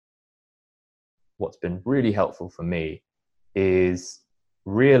what's been really helpful for me is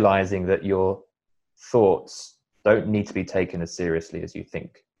realizing that your thoughts don't need to be taken as seriously as you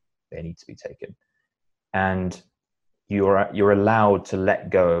think they need to be taken. And you're allowed to let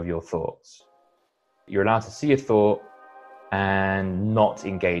go of your thoughts. You're allowed to see a thought and not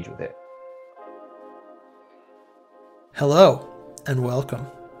engage with it. Hello and welcome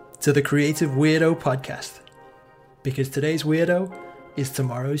to the Creative Weirdo Podcast, because today's weirdo is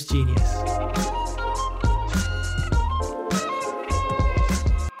tomorrow's genius.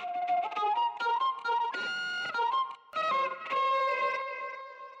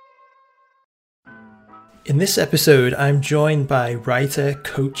 In this episode, I'm joined by writer,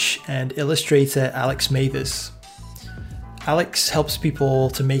 coach, and illustrator Alex Mathers. Alex helps people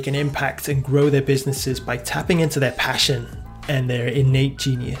to make an impact and grow their businesses by tapping into their passion and their innate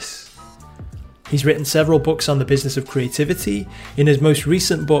genius. He's written several books on the business of creativity. In his most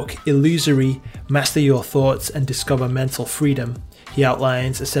recent book, Illusory: Master Your Thoughts and Discover Mental Freedom, he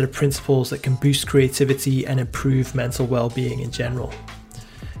outlines a set of principles that can boost creativity and improve mental well-being in general.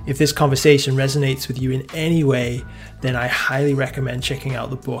 If this conversation resonates with you in any way, then I highly recommend checking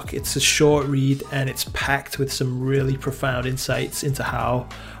out the book. It's a short read and it's packed with some really profound insights into how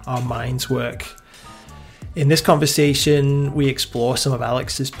our minds work. In this conversation, we explore some of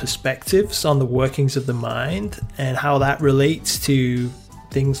Alex's perspectives on the workings of the mind and how that relates to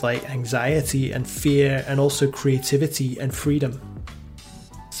things like anxiety and fear, and also creativity and freedom.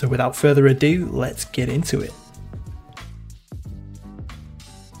 So without further ado, let's get into it.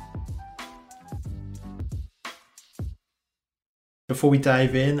 Before we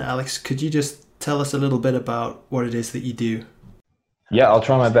dive in, Alex, could you just tell us a little bit about what it is that you do? Yeah, I'll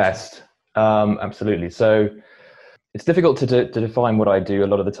try my best. Absolutely. So it's difficult to define what I do a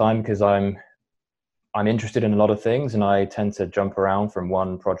lot of the time, because I'm interested in a lot of things and I tend to jump around from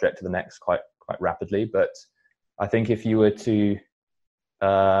one project to the next quite rapidly. But I think if you were to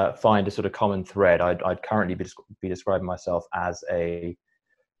find a sort of common thread, I'd currently be describing myself as a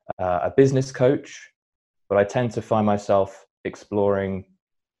business coach, but I tend to find myself exploring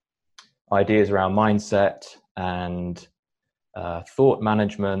ideas around mindset and thought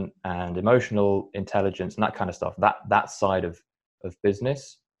management and emotional intelligence and that kind of stuff, that side of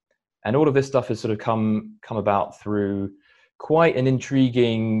business. And all of this stuff has sort of come about through quite an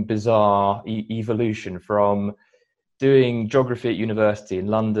intriguing, bizarre evolution from doing geography at university in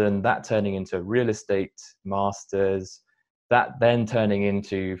London, that turning into a real estate master's, that then turning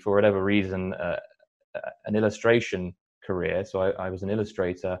into, for whatever reason, an illustration career. So I was an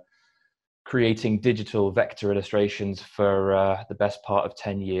illustrator creating digital vector illustrations for the best part of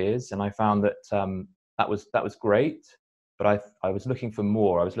 10 years. And I found that that was great, but I was looking for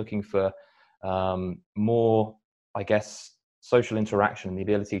more. I was looking for more, I guess, social interaction and the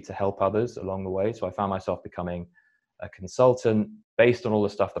ability to help others along the way. So I found myself becoming a consultant based on all the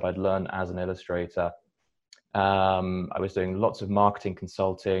stuff that I'd learned as an illustrator. I was doing lots of marketing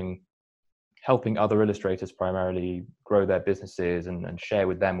consulting, helping other illustrators primarily grow their businesses and share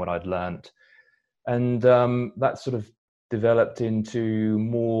with them what I'd learned. And that sort of developed into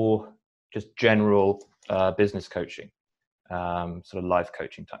more just general business coaching, sort of life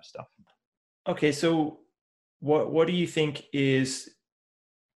coaching type stuff. Okay, so what do you think is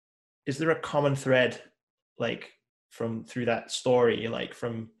there a common thread, like through that story, like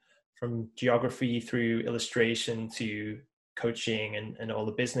from geography through illustration to coaching and all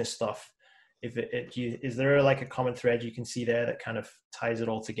the business stuff? Is there like a common thread you can see there that kind of ties it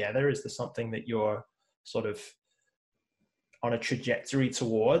all together? Is there something that you're sort of on a trajectory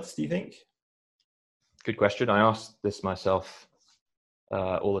towards, do you think? Good question. I ask this myself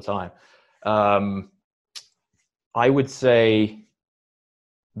all the time. I would say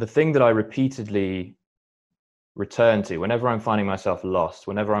the thing that I repeatedly return to whenever I'm finding myself lost,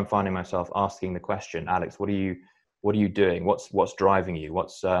 whenever I'm finding myself asking the question, Alex, what are you doing? What's driving you?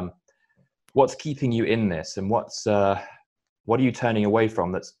 What's keeping you in this, and what are you turning away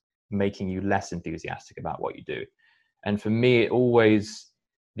from that's making you less enthusiastic about what you do? And for me,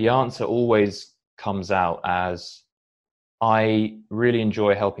 the answer always comes out as I really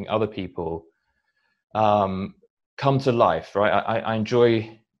enjoy helping other people come to life, right? I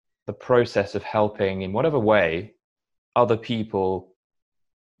enjoy the process of helping in whatever way other people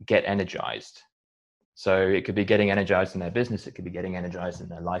get energized. So it could be getting energized in their business, it could be getting energized in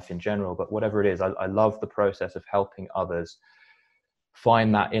their life in general, but whatever it is, I love the process of helping others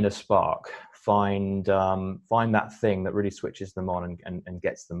find that inner spark, find that thing that really switches them on and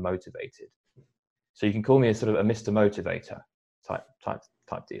gets them motivated. So you can call me a sort of a Mr. Motivator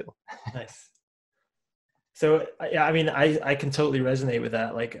type deal. Nice. So yeah, I mean, I can totally resonate with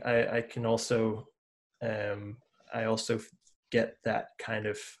that. Like I can also I also get that kind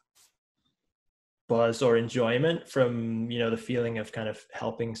of buzz or enjoyment from, the feeling of kind of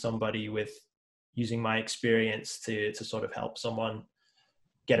helping somebody with using my experience to sort of help someone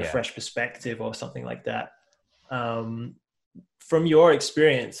get a fresh perspective or something like that. From your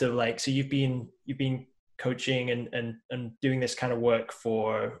experience of like, so you've been coaching and doing this kind of work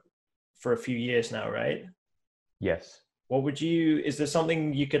for a few years now, right? Yes. Is there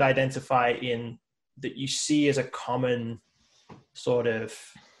something you could identify in that you see as a common sort of,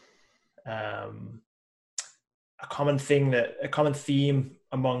 a common theme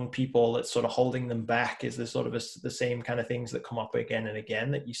among people that's sort of holding them back? Is there sort of the same kind of things that come up again and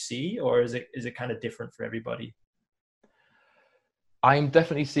again that you see, or is it kind of different for everybody? I'm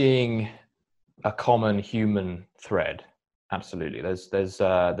definitely seeing a common human thread. Absolutely.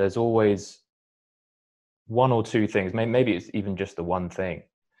 There's always one or two things, maybe it's even just the one thing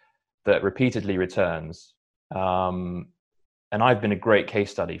that repeatedly returns. And I've been a great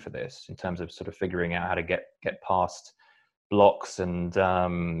case study for this in terms of sort of figuring out how to get past blocks and,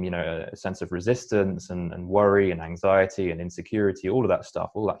 a sense of resistance and worry and anxiety and insecurity, all of that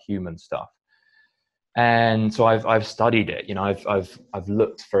stuff, all that human stuff. And so I've studied it. I've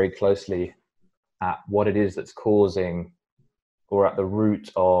looked very closely at what it is that's causing, or at the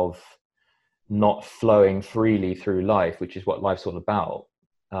root of, not flowing freely through life, which is what life's all about.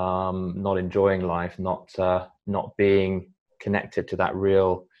 Not enjoying life, not being connected to that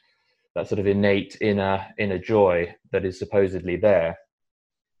sort of innate inner joy that is supposedly there.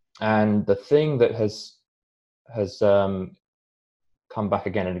 And the thing that has come back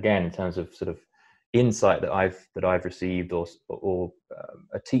again and again in terms of sort of insight that I've received, or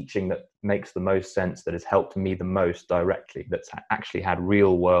a teaching that makes the most sense, that has helped me the most directly, that's actually had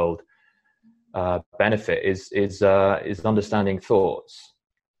real world benefit, is understanding thoughts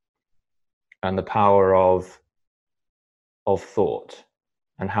and the power of thought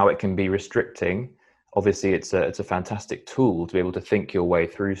and how it can be restricting. Obviously, it's a fantastic tool to be able to think your way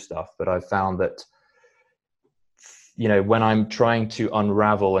through stuff, but I've found that, when I'm trying to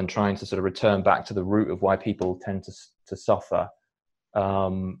unravel and trying to sort of return back to the root of why people tend to suffer,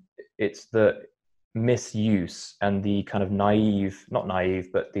 it's the misuse and the kind of not naive,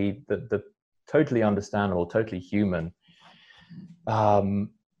 but the totally understandable, totally human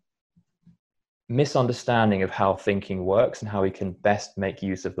misunderstanding of how thinking works and how we can best make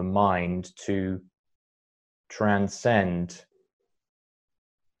use of the mind to transcend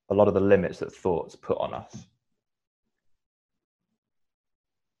a lot of the limits that thoughts put on us.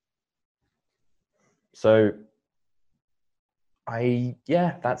 So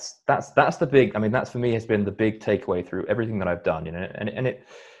that's the big, that for me has been the big takeaway through everything that I've done, and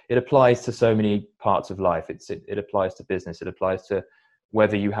it applies to so many parts of life. It applies to business. It applies to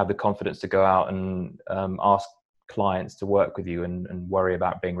whether you have the confidence to go out and ask clients to work with you and worry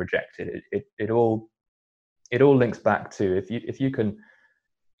about being rejected. It all links back to, if you can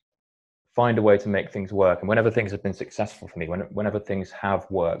find a way to make things work. And whenever things have been successful for me, whenever things have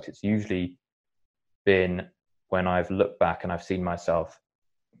worked, it's usually been when I've looked back and I've seen myself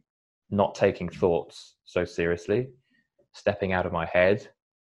not taking thoughts so seriously, stepping out of my head,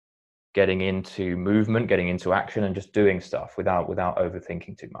 getting into movement, getting into action, and just doing stuff without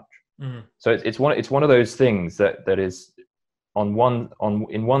overthinking too much. Mm. So it's one of those things that is in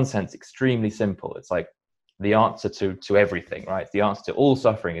one sense extremely simple. It's like the answer to everything, right? The answer to all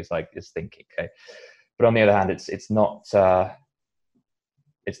suffering is thinking. Okay, but on the other hand, it's not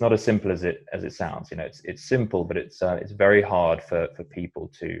as simple as it sounds. It's simple, but it's very hard for people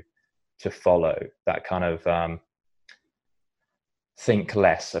to follow that kind of think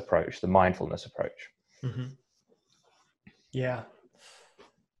less approach, the mindfulness approach. Mm-hmm. Yeah.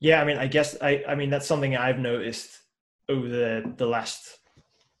 I guess that's something I've noticed over the last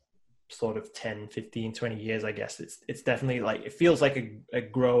sort of 10, 15, 20 years. I guess it's definitely it feels like a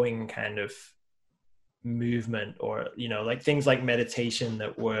growing kind of movement, or things like meditation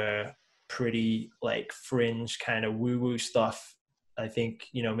that were pretty fringe kind of woo-woo stuff, I think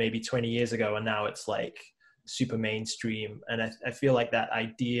maybe 20 years ago, and now it's super mainstream. And I feel like that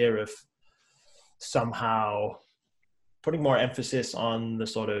idea of somehow putting more emphasis on the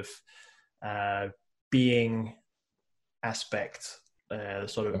sort of being aspect,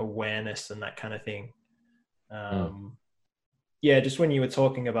 sort of awareness and that kind of thing. Just when you were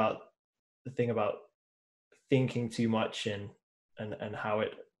talking about the thing about thinking too much and how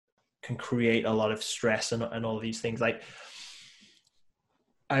it can create a lot of stress and all these things, I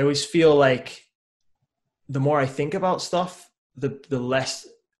always feel like the more I think about stuff, the less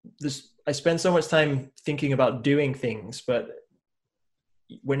I spend so much time thinking about doing things, but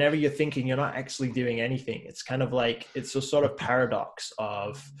whenever you're thinking, you're not actually doing anything. It's kind of like, it's a sort of paradox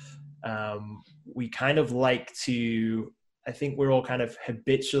of, we kind of like to, I think we're all kind of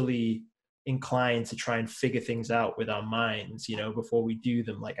habitually inclined to try and figure things out with our minds, before we do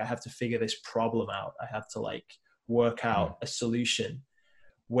them. Like, I have to figure this problem out. I have to like work out a solution.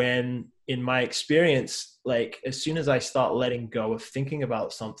 When in my experience, like as soon as I start letting go of thinking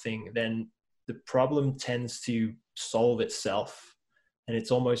about something, then the problem tends to solve itself. And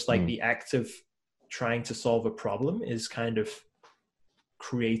it's almost like the act of trying to solve a problem is kind of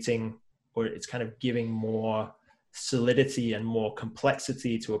creating, or it's kind of giving more solidity and more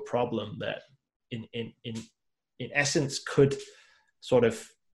complexity to a problem that in essence could sort of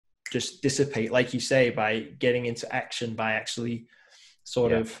just dissipate, like you say, by getting into action, by actually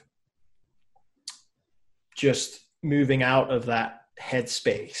sort of just moving out of that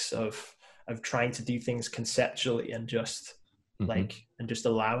headspace of trying to do things conceptually and just like, and just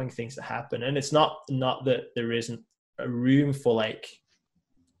allowing things to happen. And it's not that there isn't a room for like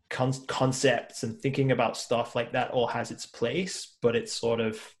concepts and thinking about stuff like that all has its place, but it's sort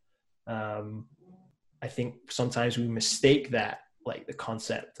of, I think sometimes we mistake that, like the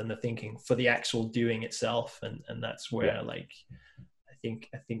concept and the thinking, for the actual doing itself. And that's where like, I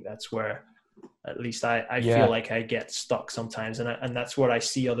think that's where at least I feel like I get stuck sometimes. And that's what I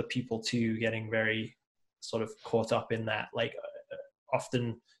see other people too, getting very sort of caught up in that. Like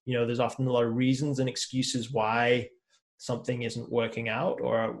often, there's often a lot of reasons and excuses why something isn't working out,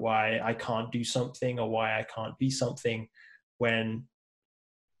 or why I can't do something, or why I can't be something, when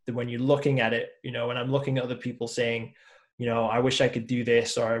you're looking at it, when I'm looking at other people saying, I wish I could do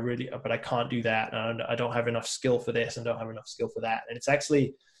this, or but I can't do that. And I don't have enough skill for this and don't have enough skill for that. And it's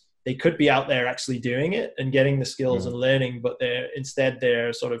actually, they could be out there actually doing it and getting the skills and learning, but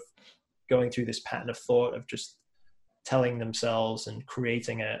they're sort of going through this pattern of thought of just telling themselves and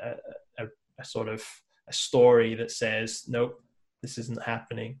creating a sort of a story that says, nope, this isn't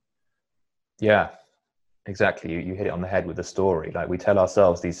happening. Yeah, exactly. You hit it on the head with the story. Like, we tell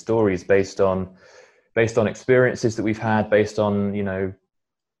ourselves these stories based on experiences that we've had, based on,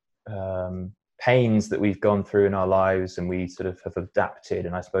 pains that we've gone through in our lives, and we sort of have adapted.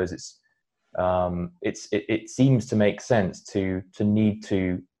 And I suppose it seems to make sense to need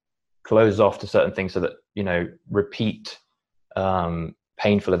to close off to certain things so that, repeat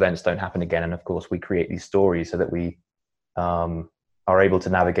painful events don't happen again. And of course we create these stories so that we are able to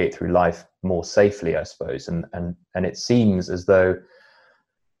navigate through life more safely, I suppose. And it seems as though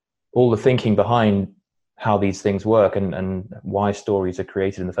all the thinking behind how these things work and why stories are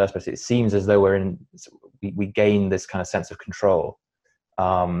created in the first place, it seems as though we gain this kind of sense of control.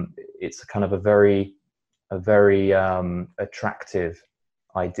 It's kind of a very attractive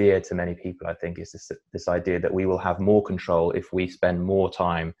idea to many people, I think, is this idea that we will have more control if we spend more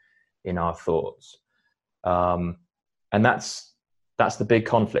time in our thoughts. And that's the big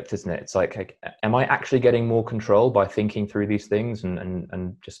conflict, isn't it? It's like, am I actually getting more control by thinking through these things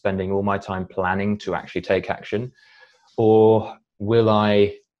and just spending all my time planning to actually take action? Or will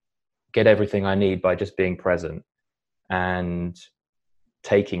I get everything I need by just being present and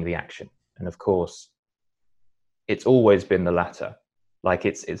taking the action? And of course, it's always been the latter. Like,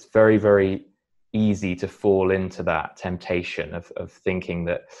 it's very, very easy to fall into that temptation of thinking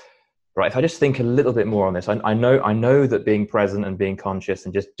that, right, if I just think a little bit more on this, I know that being present and being conscious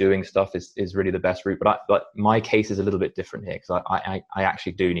and just doing stuff is really the best route. But my case is a little bit different here, because I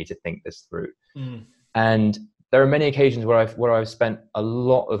actually do need to think this through. And there are many occasions where I've spent a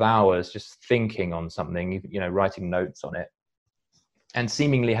lot of hours just thinking on something, writing notes on it, and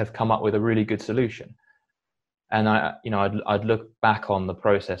seemingly have come up with a really good solution. And I'd look back on the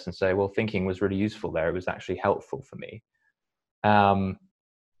process and say, well, thinking was really useful there. It was actually helpful for me.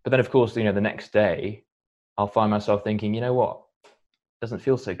 But then, of course, the next day, I'll find myself thinking, you know what, doesn't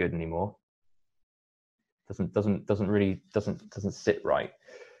feel so good anymore. Doesn't sit right.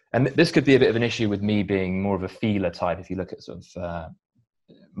 And this could be a bit of an issue with me being more of a feeler type. If you look at sort of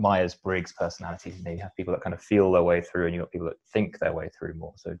Myers-Briggs personalities, you have people that kind of feel their way through, and you've got people that think their way through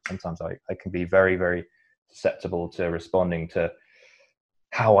more. So sometimes I can be very, very susceptible to responding to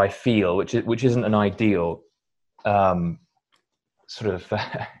how I feel, which isn't an ideal sort of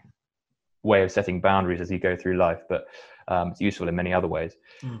way of setting boundaries as you go through life, but it's useful in many other ways.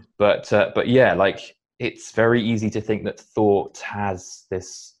 But yeah, like, it's very easy to think that thought has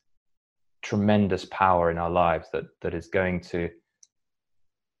this tremendous power in our lives that is going to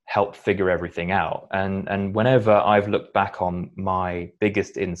help figure everything out. And whenever I've looked back on my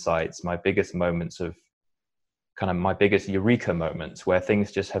biggest insights, my biggest moments of kind of my biggest eureka moments, where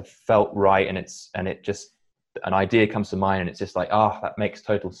things just have felt right, and it just an idea comes to mind and it's just like, that makes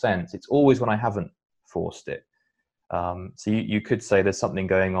total sense. It's always when I haven't forced it. So you could say there's something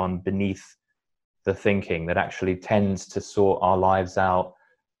going on beneath the thinking that actually tends to sort our lives out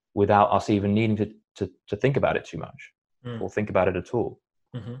without us even needing to think about it too much or think about it at all.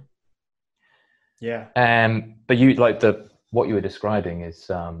 Mm-hmm. Yeah. But you like what you were describing is,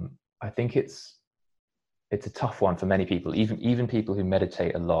 I think it's a tough one for many people, even people who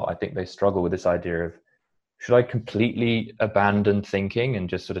meditate a lot. I think they struggle with this idea of, should I completely abandon thinking and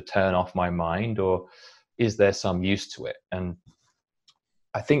just sort of turn off my mind, or is there some use to it? And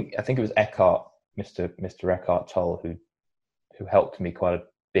I think it was Mr. Eckhart Tolle who helped me quite a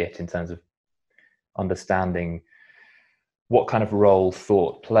bit in terms of understanding what kind of role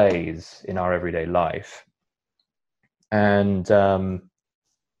thought plays in our everyday life. And the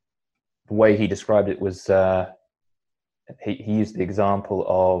way he described it was, he used the example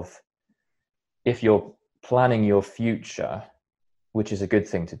of, if you're planning your future, which is a good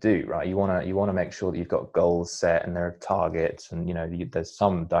thing to do, right? You want to make sure that you've got goals set and there are targets, and there's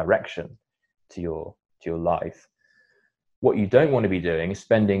some direction to your life. What you don't want to be doing is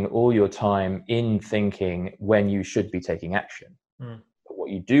spending all your time in thinking when you should be taking action. But what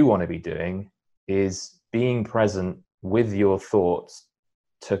you do want to be doing is being present with your thoughts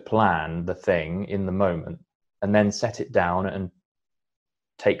to plan the thing in the moment, and then set it down and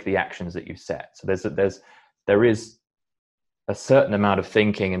take the actions that you've set. So there is a certain amount of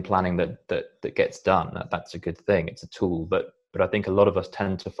thinking and planning that gets done. That's a good thing. It's a tool, but I think a lot of us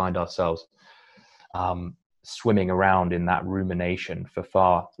tend to find ourselves swimming around in that rumination for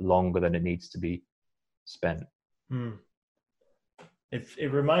far longer than it needs to be spent.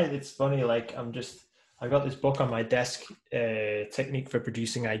 It's funny, like I got this book on my desk, Technique for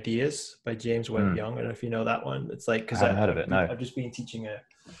Producing Ideas by James Webb Young. I don't know if you know that one. It's like, because I haven't heard of it. No, I've just been teaching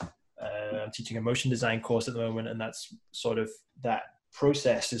I'm teaching a motion design course at the moment, and that's sort of, that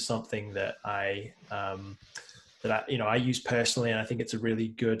process is something that I use personally, and I think it's a really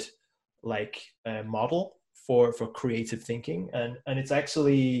good model for creative thinking, and it's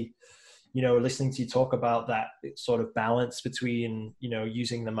actually, listening to you talk about that sort of balance between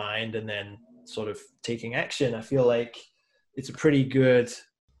using the mind and then sort of taking action. I feel like it's a pretty good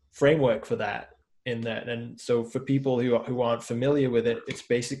framework for that. In that, and so for people who aren't familiar with it, it's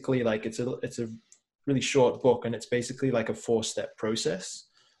basically like it's a really short book, and it's basically like a 4-step process.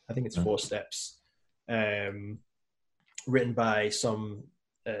 I think it's 4 steps, written by some.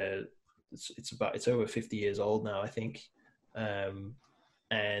 It's over 50 years old now, I think,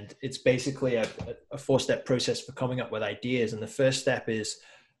 and it's basically a 4-step process for coming up with ideas. And the first step is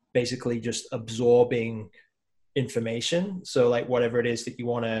basically just absorbing information. So like whatever it is that you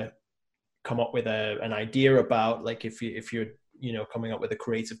want to come up with an idea about, like if you're coming up with a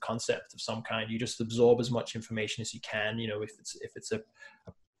creative concept of some kind, you just absorb as much information as you can. If it's a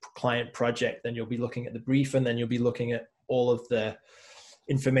client project, then you'll be looking at the brief, and then you'll be looking at all of the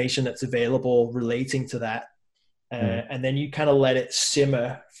information that's available relating to that, and then you kind of let it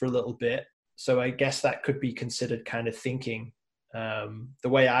simmer for a little bit. So I guess that could be considered kind of thinking. The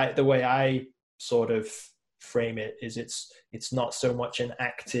way I sort of frame it is, it's not so much an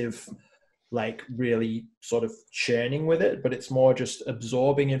active, like really sort of churning with it, but it's more just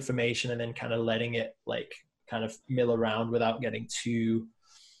absorbing information and then kind of letting it like kind of mill around without getting too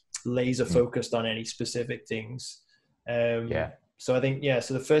laser focused on any specific things. So I think,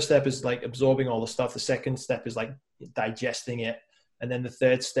 so the first step is like absorbing all the stuff. The second step is like digesting it. And then the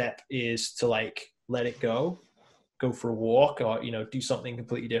third step is to like let it go for a walk, or, do something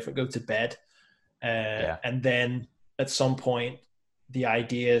completely different, go to bed. And then at some point, the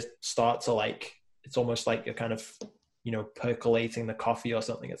ideas start to like, it's almost like you're kind of, percolating the coffee or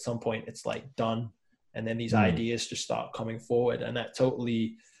something. At some point it's like done. And then these ideas just start coming forward. And that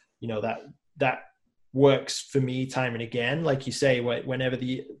totally, that works for me time and again. Like you say, whenever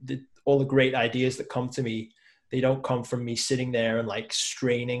all the great ideas that come to me, they don't come from me sitting there and like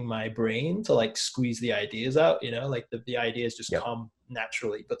straining my brain to like squeeze the ideas out, like the ideas just come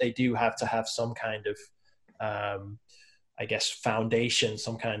naturally, but they do have to have some kind of, I guess, foundation,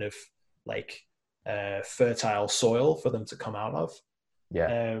 some kind of like fertile soil for them to come out of.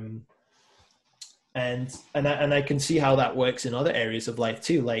 And I can see how that works in other areas of life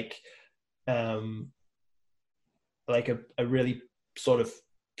too. Like a really sort of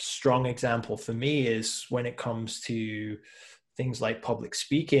strong example for me is when it comes to things like public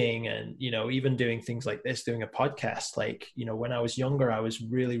speaking and, even doing things like this, doing a podcast. Like, when I was younger, I was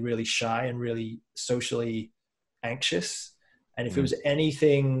really, really shy and really socially anxious. And if it was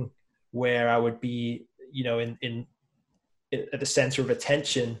anything where I would be, at the center of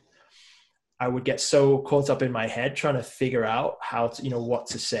attention, I would get so caught up in my head trying to figure out how to, what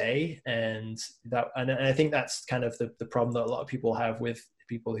to say. And I think that's kind of the problem that a lot of people have with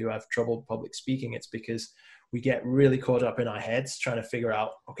people who have trouble public speaking. It's because we get really caught up in our heads trying to figure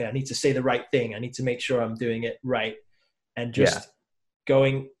out, okay, I need to say the right thing. I need to make sure I'm doing it right. And just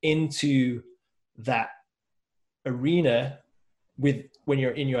going into that arena when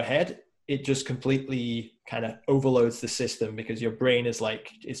you're in your head, it just completely kind of overloads the system, because your brain is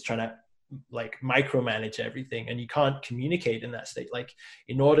trying to micromanage everything, and you can't communicate in that state. Like,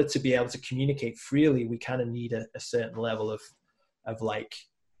 in order to be able to communicate freely, we kind of need a certain level of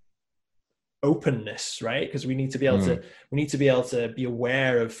openness, right? Because we need to be able to be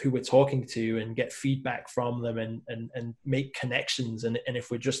aware of who we're talking to and get feedback from them, and make connections. And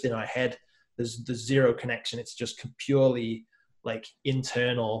if we're just in our head, there's zero connection. It's just purely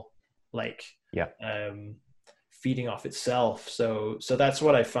internal, feeding off itself. So that's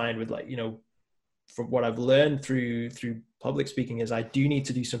what I find with from what I've learned through public speaking, is I do need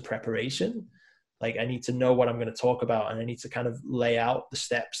to do some preparation. I need to know what I'm going to talk about, and I need to kind of lay out the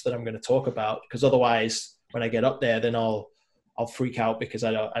steps that I'm going to talk about, because otherwise when I get up there, then I'll freak out because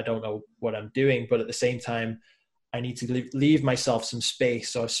I don't know what I'm doing. But at the same time, I need to leave myself some space.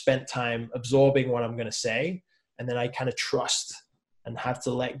 So I've spent time absorbing what I'm going to say, and then I kind of trust and have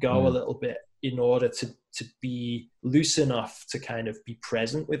to let go a little bit in order to be loose enough to kind of be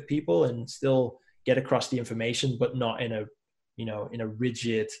present with people and still get across the information, but not in a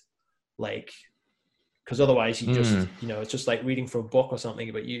rigid, because otherwise you just, it's just like reading from a book or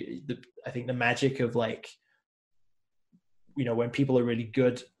something. But I think the magic of when people are really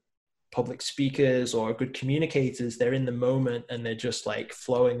good public speakers or good communicators, they're in the moment and they're just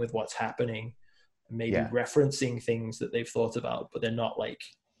flowing with what's happening, and maybe referencing things that they've thought about, but they're not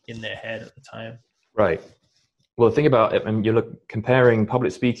in their head at the time. Right. Well, think about it, and you're comparing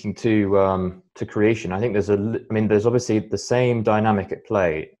public speaking to creation. I think there's obviously the same dynamic at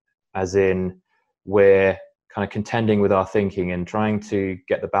play, as in we're kind of contending with our thinking and trying to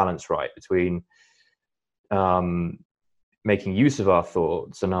get the balance right between making use of our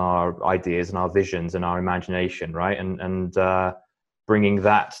thoughts and our ideas and our visions and our imagination, right? And bringing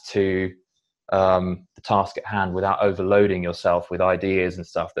that to the task at hand without overloading yourself with ideas and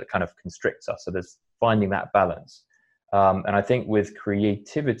stuff that kind of constricts us. So there's finding that balance. And I think with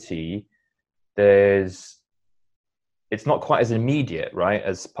creativity, it's not quite as immediate, right,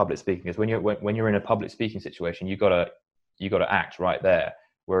 as public speaking. Because when you're in a public speaking situation, you gotta act right there.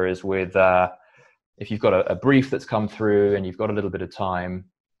 Whereas with if you've got a brief that's come through and you've got a little bit of time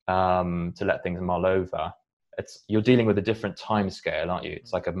to let things mull over, you're dealing with a different time scale, aren't you?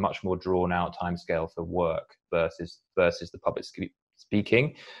 It's like a much more drawn out time scale for work versus the public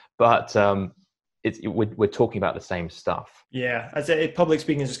speaking. But we're talking about the same stuff. Yeah, I'd say public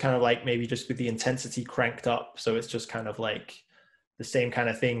speaking is just kind of maybe just with the intensity cranked up. So it's just kind of the same kind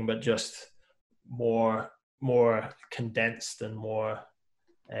of thing, but just more condensed and more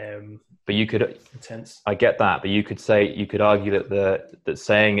but you could intense. I get that, but you could argue that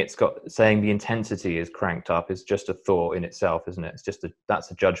saying the intensity is cranked up is just a thought in itself, isn't it? It's just that's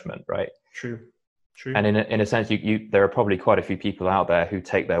a judgment, right? True. And in a sense, there are probably quite a few people out there who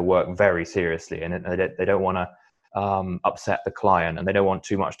take their work very seriously, and they don't want to upset the client, and they don't want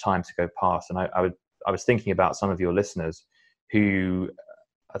too much time to go past. And I was thinking about some of your listeners who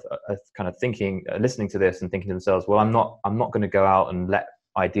are kind of listening to this and thinking to themselves, well, I'm not going to go out and let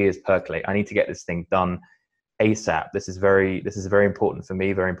ideas percolate. I need to get this thing done ASAP. This is very important for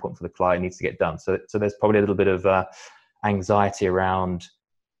me, very important for the client. It needs to get done. So there's probably a little bit of anxiety around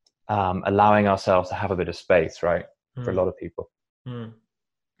allowing ourselves to have a bit of space, right? For a lot of people. Are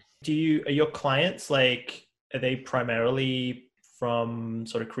your clients are they primarily from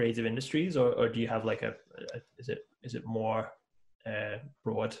sort of creative industries, or do you have is it more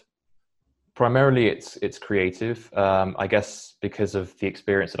broad? Primarily it's creative. I guess because of the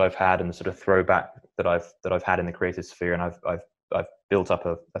experience that I've had and the sort of throwback that I've had in the creative sphere, and I've built up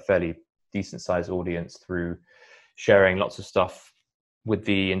a fairly decent sized audience through sharing lots of stuff with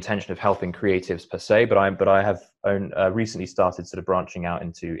the intention of helping creatives per se. But I have recently started sort of branching out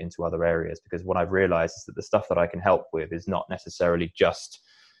into other areas, because what I've realized is that the stuff that I can help with is not necessarily just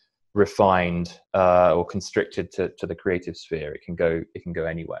refined or constricted to the creative sphere. It can go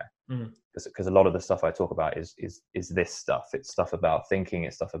anywhere. Because a lot of the stuff I talk about is this stuff. It's stuff about thinking.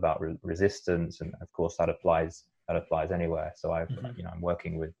 It's stuff about resistance, and of course that applies anywhere. So I'm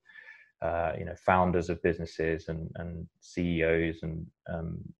working with founders of businesses and CEOs and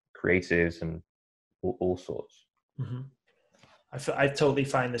creatives and all sorts. I totally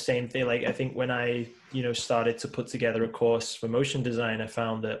find the same thing. Like, I think when I, started to put together a course for motion design, I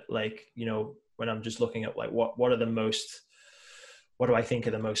found that, like, when I'm just looking at like, what do I think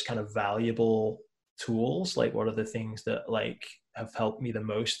are the most kind of valuable tools? Like, what are the things that like have helped me the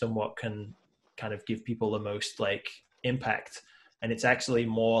most, and what can kind of give people the most like impact? And it's actually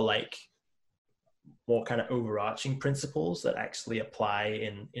more kind of overarching principles that actually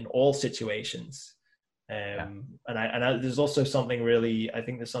apply in all situations. And there's also something really, I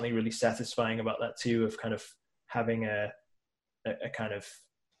think there's something really satisfying about that too, of kind of having a kind of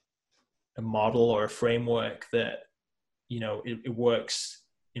a model or a framework that, it works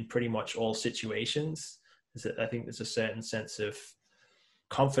in pretty much all situations. I think there's a certain sense of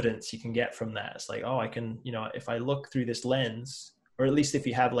confidence you can get from that. It's like, oh, I can, if I look through this lens, or at least if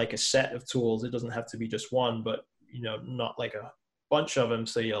you have like a set of tools, it doesn't have to be just one, but, not like a bunch of them,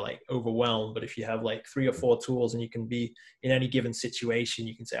 so you're like overwhelmed. But if you have like 3 or 4 tools, and you can be in any given situation,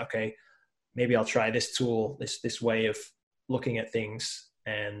 you can say, okay, maybe I'll try this tool, this way of looking at things,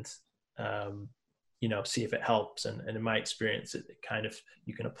 and see if it helps. And in my experience, it kind of,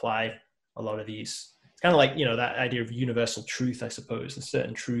 you can apply a lot of these. It's kind of like, that idea of universal truth, I suppose. There's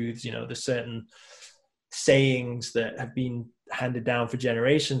certain truths, there's certain sayings that have been handed down for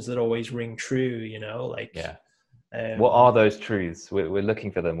generations that always ring true, like, yeah. What are those truths? We're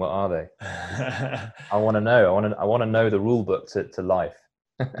looking for them. What are they? I want to know. I want to know the rule book to life.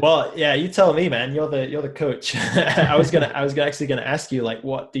 Well, yeah, you tell me, man. You're the coach. I was actually gonna ask you, like,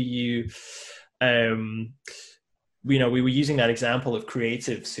 what do you, we were using that example of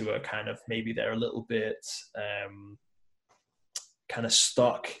creatives who are kind of, maybe they're a little bit kind of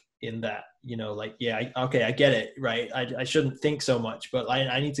stuck in that, like, yeah, okay, I get it, right? I shouldn't think so much, but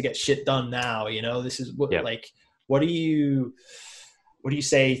I need to get shit done now. This is what, like, what do you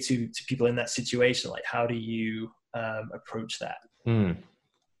say to people in that situation? Like, how do you approach that?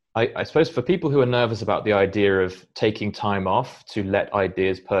 I suppose for people who are nervous about the idea of taking time off to let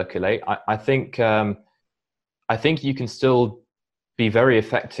ideas percolate, I think you can still be very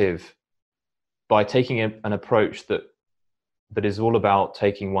effective by taking an approach that is all about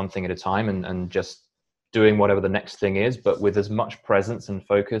taking one thing at a time, and just doing whatever the next thing is, but with as much presence and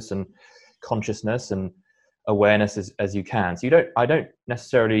focus and consciousness and awareness as you can. So I don't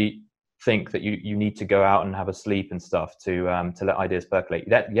necessarily think that you need to go out and have a sleep and stuff to let ideas percolate.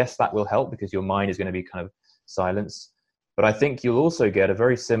 That will help, because your mind is going to be kind of silenced. But I think you'll also get a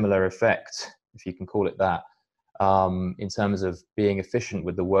very similar effect, if you can call it that, in terms of being efficient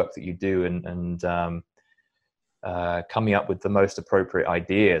with the work that you do, and coming up with the most appropriate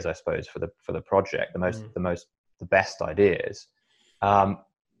ideas, I suppose, for the project, the best ideas.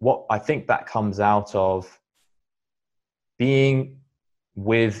 What I think that comes out of being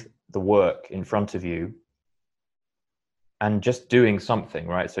with the work in front of you and just doing something,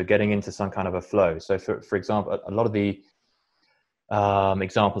 right? So getting into some kind of a flow. So for example, a lot of the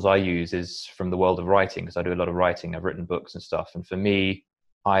examples I use is from the world of writing, because I do a lot of writing. I've written books and stuff. And for me,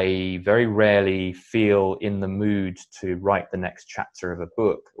 I very rarely feel in the mood to write the next chapter of a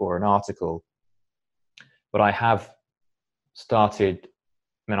book or an article. But I have started,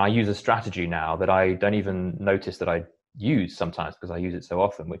 I use a strategy now that I don't even notice that I use sometimes, because I use it so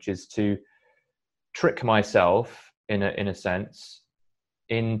often, which is to trick myself in a sense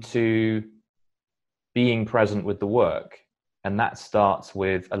into being present with the work. And that starts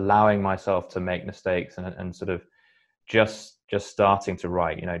with allowing myself to make mistakes and sort of just starting to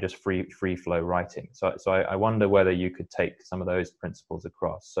write, just free flow writing. So I wonder whether you could take some of those principles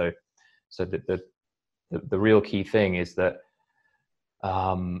across. So the real key thing is that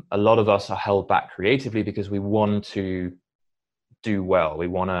a lot of us are held back creatively because we want to do well. We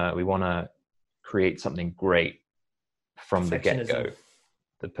want to create something great from the get-go.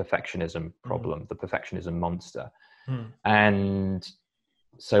 The perfectionism problem, the perfectionism monster. And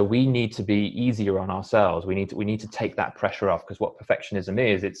so we need to be easier on ourselves. We need to take that pressure off, because what perfectionism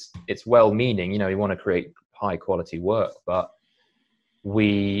is, it's well-meaning. We want to create high quality work, but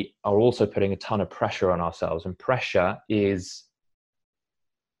we are also putting a ton of pressure on ourselves. And pressure is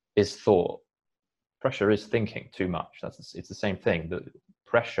thought. Pressure is thinking too much. It's the same thing. The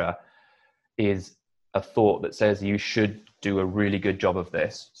pressure is a thought that says you should do a really good job of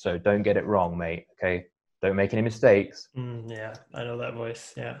this. So don't get it wrong, mate. Okay. Don't make any mistakes. Yeah, I know that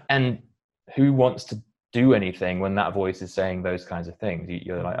voice. Yeah. And who wants to do anything when that voice is saying those kinds of things?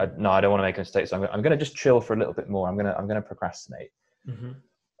 You're like, no, I don't want to make a mistake. So I'm going to just chill for a little bit more. I'm going to procrastinate.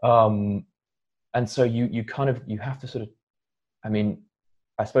 And so you have to sort of,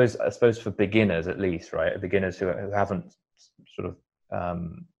 I suppose for beginners at least, right? Beginners who haven't sort of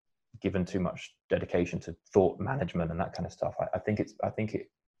given too much dedication to thought management and that kind of stuff. I think it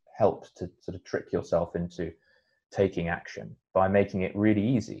helps to sort of trick yourself into taking action by making it really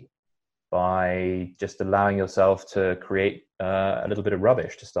easy, by just allowing yourself to create a little bit of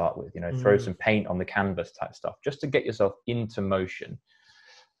rubbish to start with, throw some paint on the canvas type stuff, just to get yourself into motion.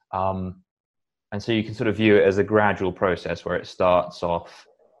 And so you can sort of view it as a gradual process where it starts off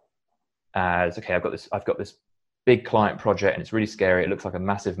as, okay, I've got this big client project and it's really scary. It looks like a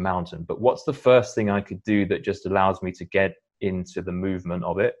massive mountain, but what's the first thing I could do that just allows me to get into the movement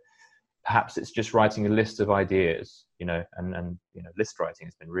of it? Perhaps it's just writing a list of ideas, and list writing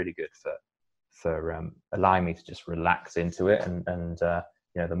has been really good for allowing me to just relax into it. And the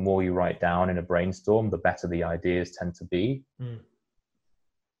more you write down in a brainstorm, the better the ideas tend to be.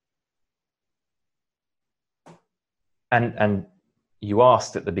 And you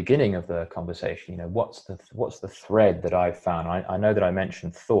asked at the beginning of the conversation, what's the thread that I've found? I know that I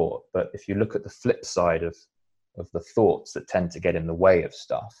mentioned thought, but if you look at the flip side of the thoughts that tend to get in the way of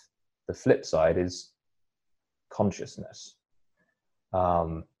stuff, the flip side is consciousness.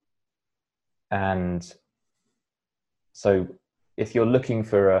 And so if you're looking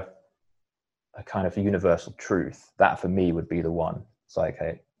for a kind of universal truth, that for me would be the one. It's like,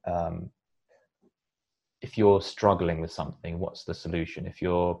 if you're struggling with something, what's the solution? If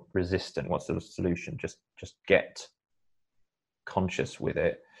you're resistant, what's the solution? Just get conscious with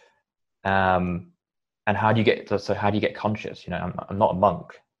it. And how do you get conscious? I'm not a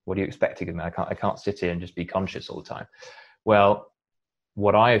monk. What are you expecting of me? I can't sit here and just be conscious all the time. Well,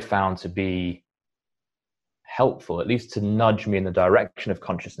 what I have found to be helpful, at least to nudge me in the direction of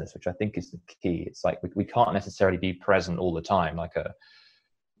consciousness, which I think is the key. It's like we can't necessarily be present all the time, like a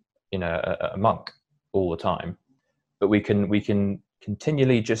monk all the time, but we can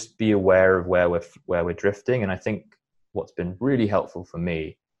continually just be aware of where we're drifting. And I think what's been really helpful for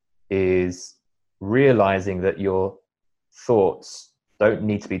me is realizing that your thoughts don't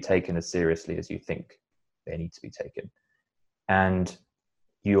need to be taken as seriously as you think they need to be taken, and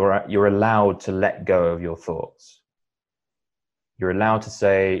you're allowed to let go of your thoughts. You're allowed to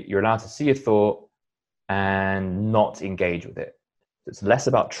see a thought and not engage with it. It's less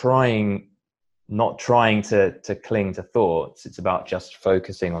about not trying to cling to thoughts. It's about just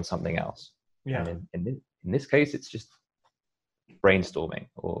focusing on something else. Yeah. And in this case, it's just brainstorming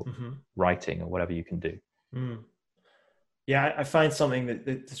or writing or whatever you can do. Yeah, I find something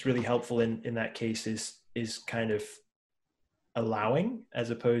that's really helpful in that case is kind of allowing as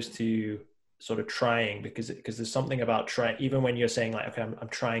opposed to sort of trying, because there's something about trying. Even when you're saying like, okay, I'm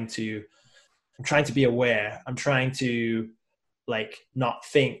trying to be aware, I'm trying to like not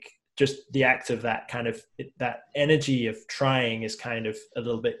think. Just the act of that kind of that energy of trying is kind of a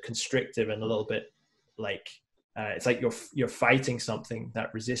little bit constrictive and a little bit like it's like you're fighting something,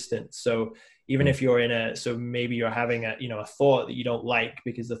 that resistance. So even if you're so maybe you're having a thought that you don't like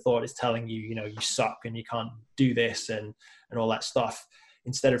because the thought is telling you, you suck and you can't do this and all that stuff.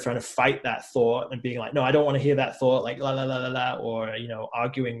 Instead of trying to fight that thought and being like, no, I don't want to hear that thought, like la la la la la, or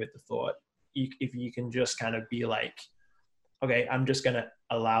arguing with the thought. If you can just kind of be like, okay, I'm just going to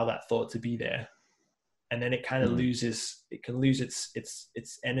allow that thought to be there. And then it kind of it can lose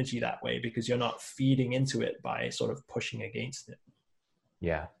its energy that way, because you're not feeding into it by sort of pushing against it.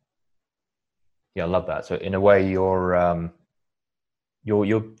 Yeah. Yeah. I love that. So in a way you're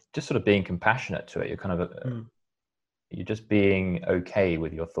just sort of being compassionate to it. You're kind of, you're just being okay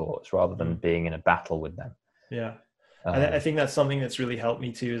with your thoughts rather than being in a battle with them. Yeah. I think that's something that's really helped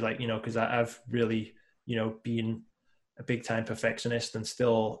me too, is like, cause I've really, been a big time perfectionist and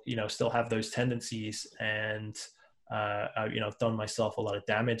still have those tendencies, and I've done myself a lot of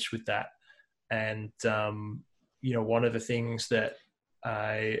damage with that. And one of the things that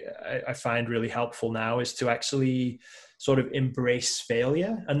I find really helpful now is to actually sort of embrace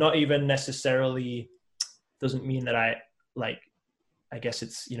failure, and not even necessarily doesn't mean that I guess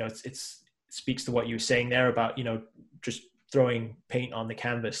it's it speaks to what you were saying there about just throwing paint on the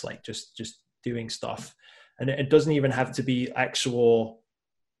canvas, like just doing stuff. And it doesn't even have to be actual,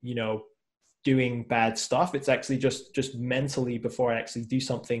 doing bad stuff. It's actually just mentally, before I actually do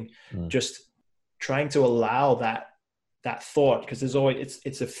something, just trying to allow that thought, because there's always,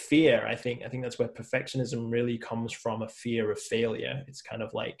 it's a fear. I think that's where perfectionism really comes from, a fear of failure. It's kind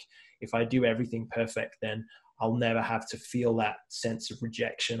of like, if I do everything perfect, then I'll never have to feel that sense of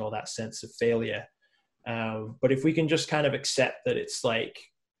rejection or that sense of failure. But if we can just kind of accept that it's like,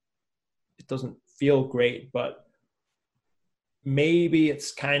 it doesn't feel great, but maybe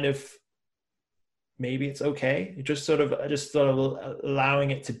maybe it's okay. Just sort of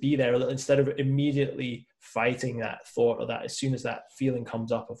allowing it to be there instead of immediately fighting that thought, or that as soon as that feeling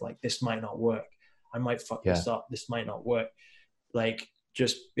comes up of like, this might not work, I might fuck this up, this might not work. Like,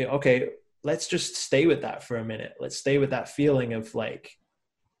 just okay, let's just stay with that for a minute. Let's stay with that feeling of like,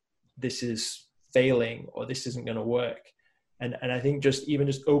 this is failing, or this isn't going to work. And I think just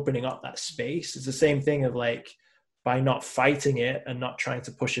opening up that space, it's the same thing of like, by not fighting it and not trying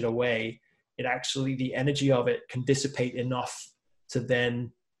to push it away, it actually, the energy of it can dissipate enough to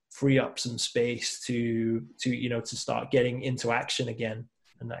then free up some space to start getting into action again,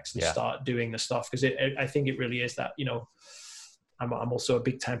 and actually start doing the stuff. Because I think it really is that, I'm also a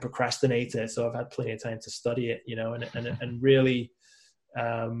big time procrastinator, so I've had plenty of time to study it, and really,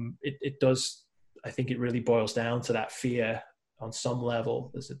 it does. I think it really boils down to that fear on some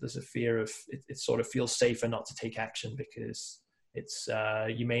level. There's a fear of it sort of feels safer not to take action, because it's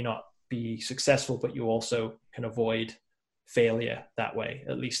you may not be successful, but you also can avoid failure that way,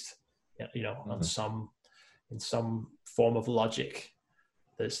 at least, on in some form of logic.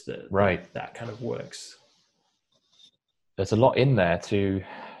 There's that kind of works. There's a lot in there to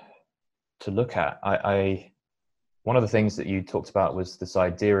look at. I one of the things that you talked about was this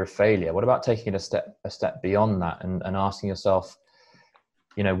idea of failure. What about taking it a step beyond that and asking yourself,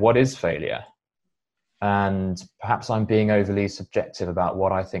 what is failure? And perhaps I'm being overly subjective about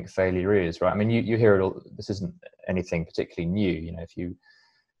what I think failure is, right? I mean, you hear it all. This isn't anything particularly new. If you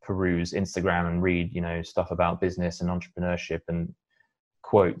peruse Instagram and read, stuff about business and entrepreneurship and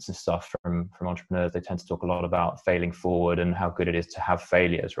quotes and stuff from entrepreneurs, they tend to talk a lot about failing forward and how good it is to have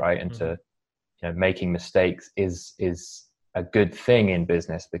failures, right? And to making mistakes is a good thing in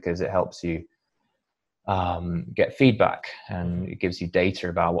business, because it helps you get feedback, and it gives you data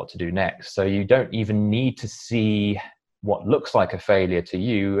about what to do next. So you don't even need to see what looks like a failure to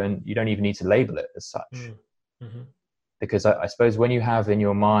you, and you don't even need to label it as such. Because I suppose when you have in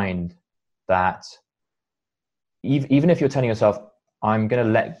your mind that even if you're telling yourself, I'm going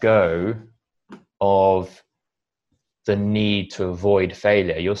to let go of the need to avoid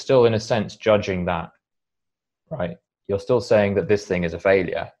failure, you're still in a sense judging that, right? You're still saying that this thing is a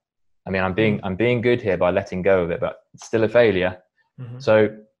failure. I mean, I'm being good here by letting go of it, but it's still a failure. So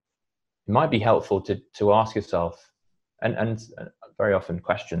it might be helpful to ask yourself, and very often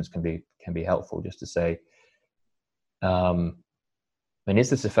questions can be helpful, just to say, I mean, is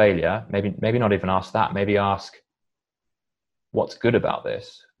this a failure? Maybe not even ask that. Maybe ask, what's good about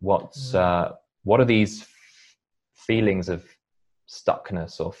this? What are these feelings of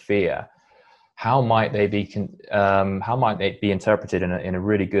stuckness or fear? How might they be interpreted in a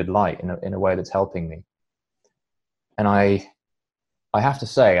really good light, in a way that's helping me? And I have to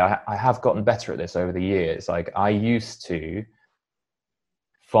say, I have gotten better at this over the years. Like, I used to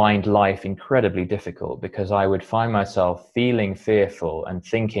find life incredibly difficult because I would find myself feeling fearful and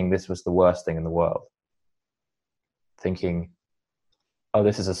thinking this was the worst thing in the world. Thinking, oh,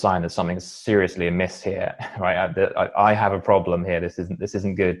 this is a sign that something's seriously amiss here, right? I have a problem here. This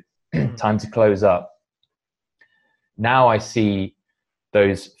isn't good. Time to close up. Now I see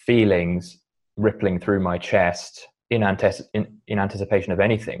those feelings rippling through my chest in anticipation of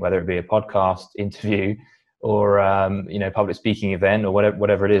anything, whether it be a podcast interview or public speaking event, or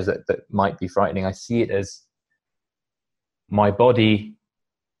whatever it is that might be frightening. I see it as my body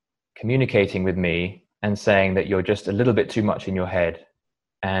communicating with me and saying that you're just a little bit too much in your head.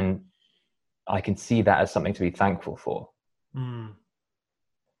 And I can see that as something to be thankful for.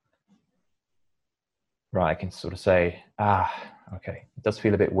 Right, I can sort of say, okay, it does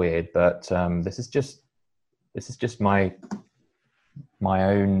feel a bit weird, but this is just my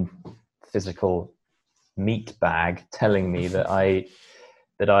own physical meat bag telling me that I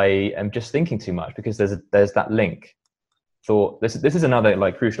am just thinking too much, because there's that link. Thought, this is another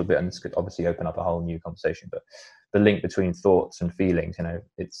like crucial bit, and this could obviously open up a whole new conversation, but the link between thoughts and feelings,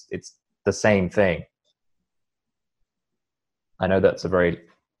 it's the same thing. I know that's a very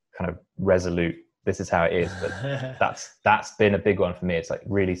kind of resolute, this is how it is, but that's been a big one for me. It's like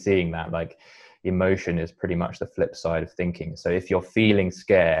really seeing that, like, emotion is pretty much the flip side of thinking. So if you're feeling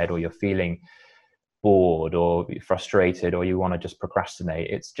scared, or you're feeling bored, or frustrated, or you want to just procrastinate,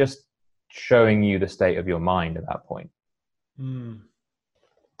 it's just showing you the state of your mind at that point.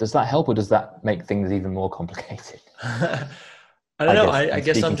 Does that help, or does that make things even more complicated? I don't know. I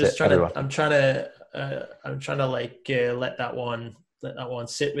guess I'm just trying to. I'm trying to like let that one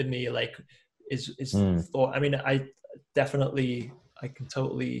sit with me. Like, is thought. I mean, I can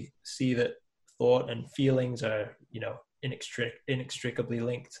totally see that thought and feelings are inextricably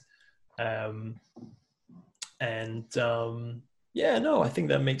linked. And Yeah, no, I think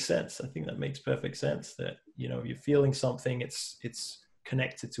that makes sense. I think that makes perfect sense that, you're feeling something, it's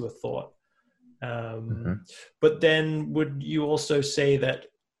connected to a thought. Hmm. But then would you also say that,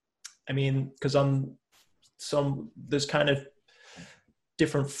 I mean, because there's kind of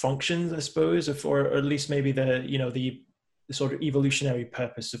different functions, I suppose, or at least maybe the sort of evolutionary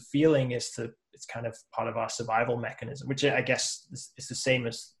purpose of feeling it's kind of part of our survival mechanism, which I guess is the same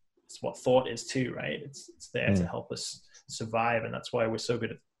as what thought is too, right? It's there to Mm. help us survive, and that's why we're so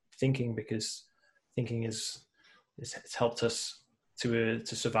good at thinking, because thinking it's helped us to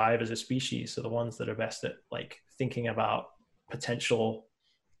survive as a species. So the ones that are best at like thinking about potential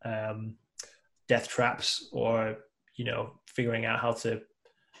um, death traps, or figuring out how to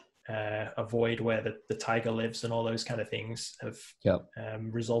avoid where the tiger lives, and all those kind of things have Yep.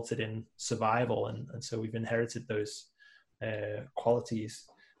 resulted in survival, and so we've inherited those qualities.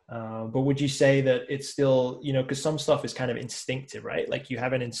 But would you say that it's still, because some stuff is kind of instinctive, right? Like you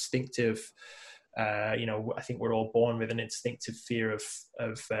have an instinctive, I think we're all born with an instinctive fear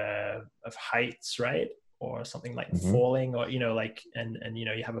of heights, right? Or something like Hmm. falling, or like, and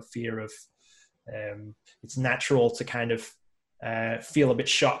you have a fear of, it's natural to kind of feel a bit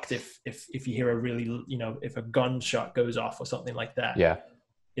shocked if you hear a really, if a gunshot goes off or something like that. Yeah.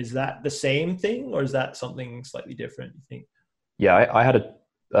 Is that the same thing, or is that something slightly different, you think? Yeah, I had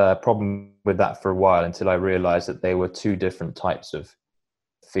a problem with that for a while until I realized that they were two different types of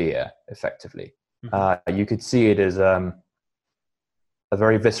fear, effectively. Mm-hmm. You could see it as a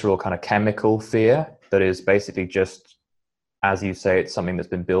very visceral kind of chemical fear that is basically just, as you say, it's something that's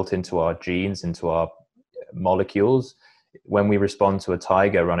been built into our genes, into our molecules. When we respond to a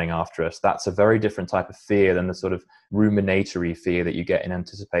tiger running after us, that's a very different type of fear than the sort of ruminatory fear that you get in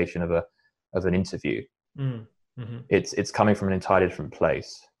anticipation of an interview. Mm-hmm. It's coming from an entirely different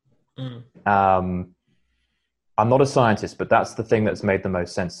place. Mm. Um, I'm not a scientist, but that's the thing that's made the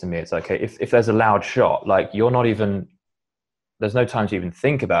most sense to me. It's like, okay, if there's a loud shot, like you're not even, there's no time to even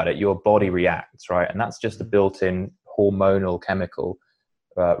think about it. Your body reacts, right? And that's just a built-in hormonal chemical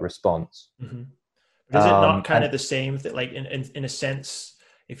response. Mm-hmm. But is it not kind And of the same that, like, in a sense,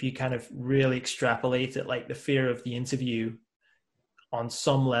 if you kind of really extrapolate it, like the fear of the interview on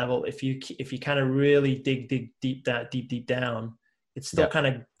some level, if you kind of really dig deep down, it's still yeah, kind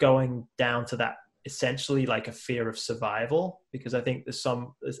of going down to that, essentially like a fear of survival. Because I think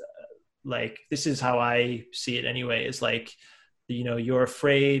like, this is how I see it anyway, is like, you're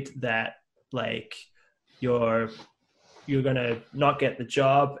afraid that, like, you're you're going to not get the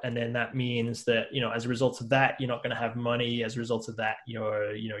job, and then that means that, as a result of that, you're not going to have money. As a result of that,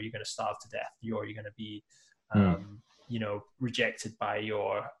 you're going to starve to death, or you're going to be mm, rejected by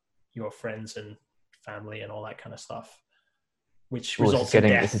your friends and family and all that kind of stuff, which well, results in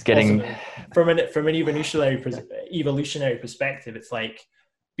this death is getting, ultimately. From an evolutionary perspective, it's like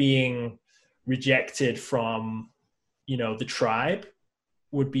being rejected from the tribe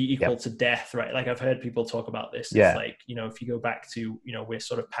would be yeah, equal to death, right? Like, I've heard people talk about this. It's yeah, like, if you go back to, we're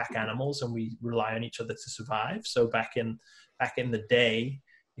sort of pack animals and we rely on each other to survive. So back in the day,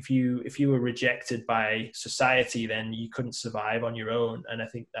 if you were rejected by society, then you couldn't survive on your own. And I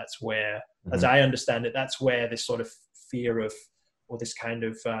think that's where, as mm-hmm, I understand it, that's where this sort of fear of, or this kind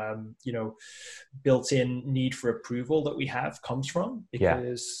of built-in need for approval that we have comes from, yeah,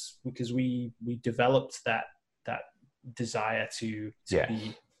 because we developed that desire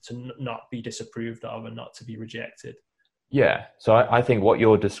yes. to not be disapproved of and not to be rejected. Yeah. So I think what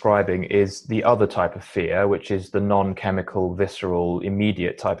you're describing is the other type of fear, which is the non-chemical, visceral,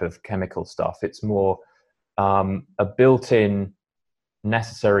 immediate type of chemical stuff. It's more a built-in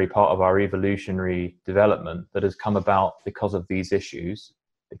necessary part of our evolutionary development that has come about because of these issues,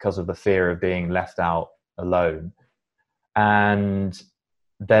 because of the fear of being left out alone. And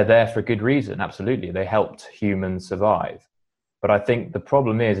they're there for good reason. Absolutely. They helped humans survive. But I think the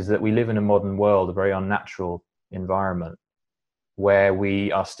problem is that we live in a modern world, a very unnatural environment where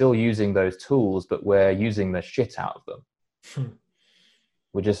we are still using those tools, but we're using the shit out of them. Hmm.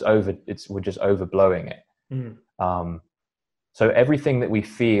 We're just overblowing it. Mm. Um, so everything that we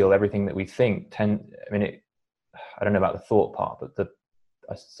feel, everything that we think, I don't know about the thought part, but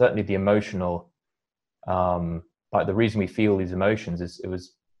certainly the emotional, like the reason we feel these emotions is it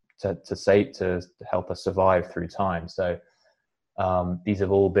was to help us survive through time. So these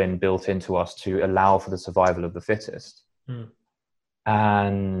have all been built into us to allow for the survival of the fittest. Mm.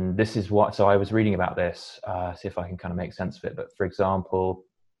 And this is what, so I was reading about this, see if I can kind of make sense of it. But for example,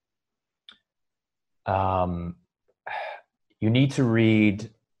 um, you need to read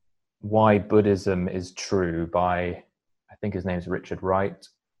Why Buddhism is True by, I think his name is Richard Wright.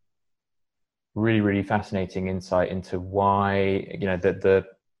 really, really fascinating insight into why, the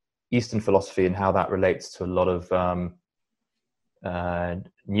Eastern philosophy and how that relates to a lot of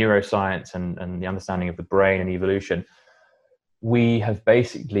neuroscience and the understanding of the brain and evolution. We have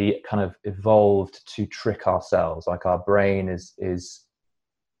basically kind of evolved to trick ourselves. Like, our brain is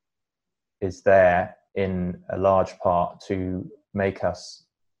there in a large part to make us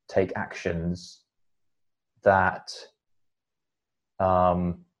take actions that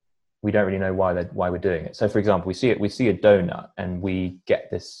we don't really know why we're doing it. So, for example, we see a donut, and we get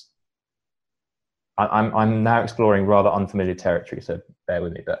this. I'm now exploring rather unfamiliar territory, so bear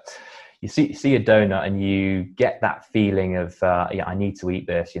with me. But you see a donut, and you get that feeling of I need to eat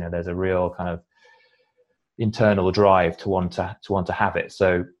this. There's a real kind of internal drive to want to have it.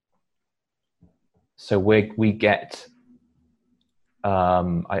 So we get.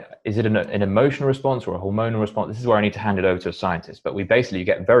 Is it an emotional response or a hormonal response? This is where I need to hand it over to a scientist. But we basically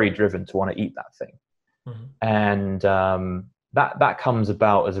get very driven to want to eat that thing, and that comes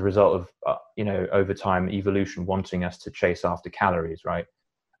about as a result of over time evolution wanting us to chase after calories, right?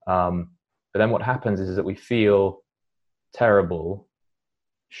 But then what happens is that we feel terrible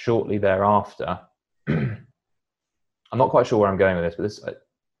shortly thereafter. I'm not quite sure where I'm going with this, but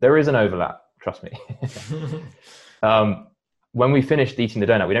there is an overlap. Trust me. When we finished eating the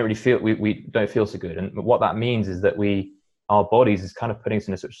donut, we don't really feel we don't feel so good, and what that means is that our bodies is kind of putting us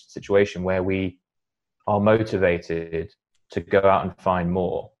in a situation where we are motivated to go out and find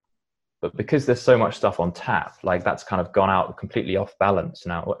more, but because there's so much stuff on tap, like, that's kind of gone out completely off balance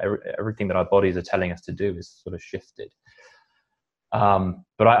now. Everything that our bodies are telling us to do is sort of shifted.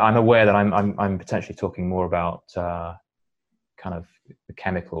 But I'm aware that I'm potentially talking more about kind of the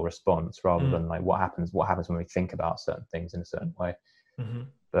chemical response rather than like what happens when we think about certain things in a certain way.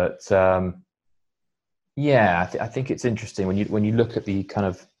 But I think it's interesting when you look at the kind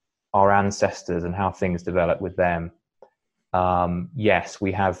of our ancestors and how things developed with them. Yes,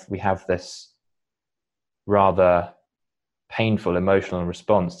 we have this rather painful emotional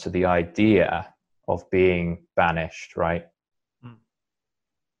response to the idea of being banished, right?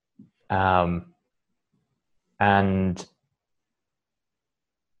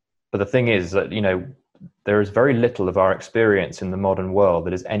 But the thing is that, there is very little of our experience in the modern world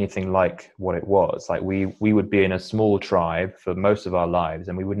that is anything like what it was. Like, we would be in a small tribe for most of our lives,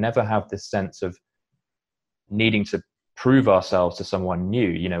 and we would never have this sense of needing to prove ourselves to someone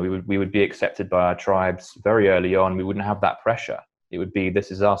new. We would be accepted by our tribes very early on. We wouldn't have that pressure. It would be, this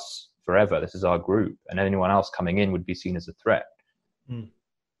is us forever. This is our group, and anyone else coming in would be seen as a threat.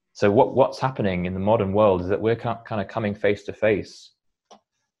 So what's happening in the modern world is that we're kind of coming face to face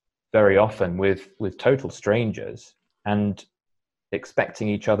very often with total strangers and expecting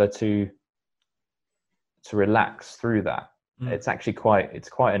each other to relax through that. It's actually quite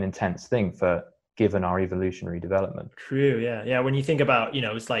an intense thing given our evolutionary development. True. Yeah. When you think about,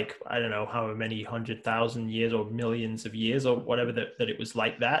 it's like, I don't know how many 100,000 years or millions of years or whatever that it was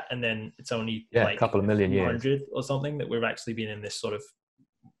like that, and then it's only like a couple of million years, 100 or something, that we've actually been in this sort of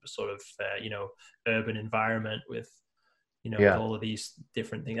urban environment with with all of these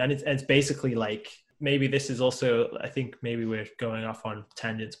different things. And it's basically like, maybe this is also, I think maybe we're going off on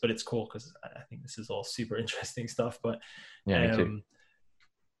tangents, but it's cool because I think this is all super interesting stuff. But me too.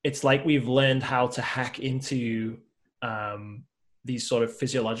 It's like we've learned how to hack into these sort of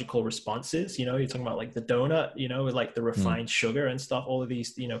physiological responses. You're talking about like the donut, with like the refined sugar and stuff, all of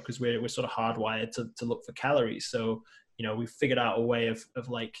these, because we're sort of hardwired to look for calories. So, we've figured out a way of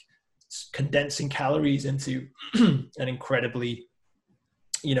like condensing calories into an incredibly,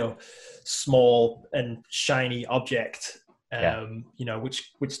 small and shiny object,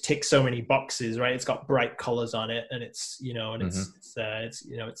 which ticks so many boxes, right? It's got bright colors on it, and it's,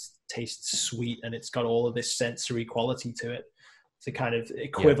 it tastes sweet, and it's got all of this sensory quality to it. It's a kind of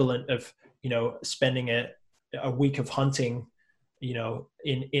equivalent of, spending a week of hunting,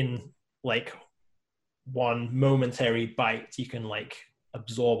 in like one momentary bite. You can like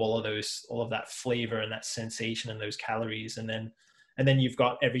absorb all of that flavor and that sensation and those calories, and then you've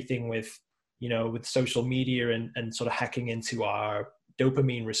got everything with social media and sort of hacking into our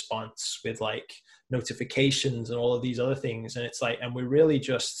dopamine response with like notifications and all of these other things. And it's like, and we're really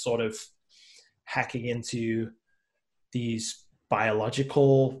just sort of hacking into these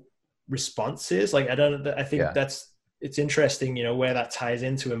biological responses. Like, I think it's interesting, where that ties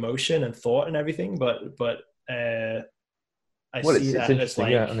into emotion and thought and everything. But I see that it's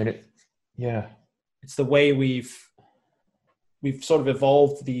like, it's the way we've sort of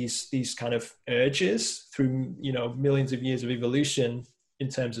evolved these kind of urges through, millions of years of evolution in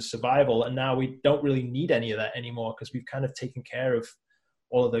terms of survival. And now we don't really need any of that anymore, because we've kind of taken care of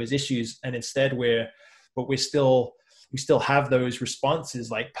all of those issues. And instead we still have those responses,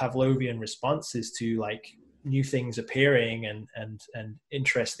 like Pavlovian responses to like new things appearing and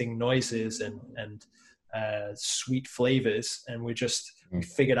interesting noises and sweet flavors. And we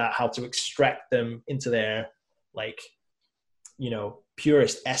figured out how to extract them into their like,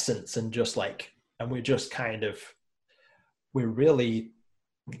 purest essence, and we're really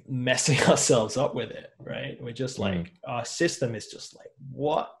messing ourselves up with it, right? We're just like, our system is just like,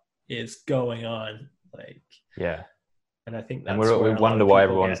 what is going on? Like, yeah. And I think that's we wonder why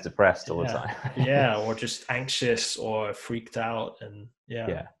everyone's depressed all the time. Yeah, or just anxious or freaked out, and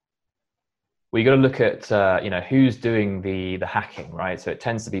yeah. Well, you got to look at who's doing the hacking, right? So it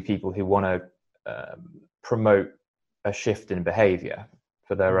tends to be people who want to promote a shift in behavior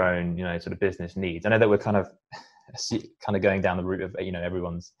for their own, sort of business needs. I know that we're kind of going down the route of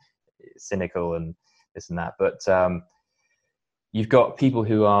everyone's cynical and this and that, but you've got people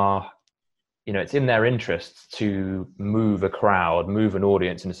who are, it's in their interests to move a crowd, move an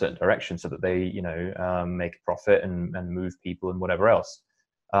audience in a certain direction so that they make a profit and move people and whatever else.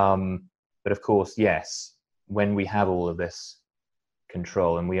 But of course, yes, when we have all of this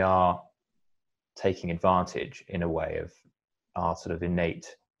control and we are taking advantage in a way of our sort of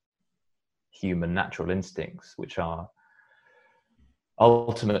innate human natural instincts, which are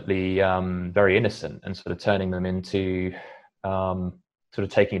ultimately very innocent, and sort of turning them into sort of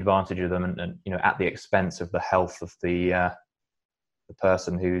taking advantage of them and at the expense of the health of the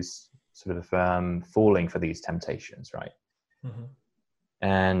person who's sort of falling for these temptations, right? Mm-hmm.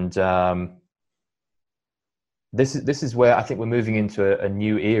 And this is where I think we're moving into a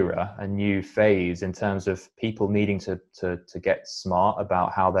new era, a new phase in terms of people needing to get smart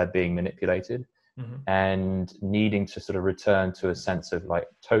about how they're being manipulated, mm-hmm. and needing to sort of return to a sense of like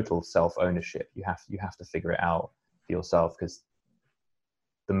total self-ownership. You have to figure it out for yourself, because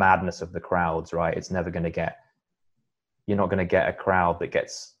the madness of the crowds, right? It's never going to get. You're not going to get a crowd that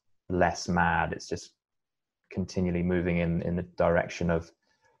gets less mad. It's just continually moving in the direction of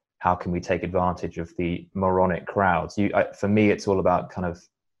how can we take advantage of the moronic crowds. For me, it's all about kind of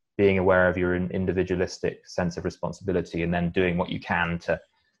being aware of your individualistic sense of responsibility, and then doing what you can to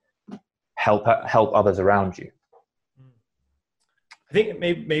help others around you. I think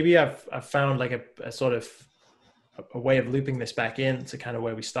maybe I've found like a sort of a way of looping this back in to kind of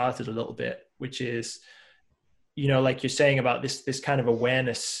where we started a little bit, which is, like you're saying about this kind of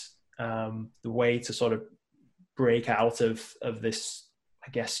awareness, the way to sort of break out of this, I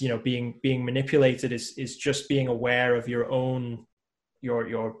guess, being manipulated is just being aware of your own,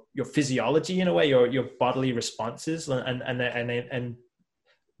 your physiology in a way, your bodily responses, and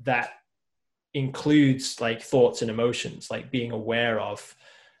that includes like thoughts and emotions, like being aware of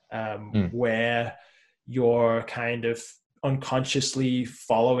where you're kind of unconsciously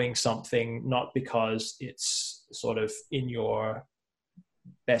following something, not because it's sort of in your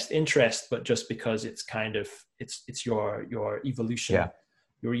best interest, but just because it's kind of it's your evolution,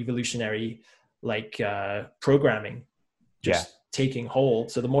 your evolutionary like programming just taking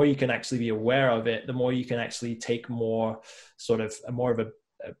hold. So the more you can actually be aware of it, the more you can actually take more of a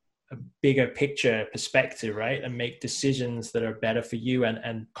bigger picture perspective, right? And make decisions that are better for you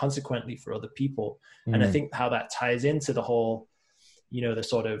and consequently for other people. Mm. And I think how that ties into the whole, the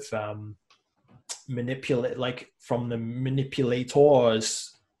sort of manipulate, like from the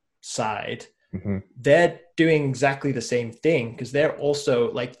manipulators side, mm-hmm. they're doing exactly the same thing, because they're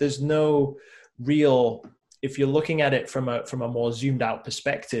also like, there's no real, if you're looking at it from a more zoomed out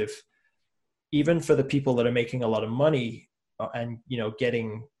perspective, even for the people that are making a lot of money and,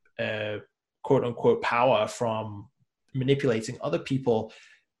 getting quote unquote power from manipulating other people,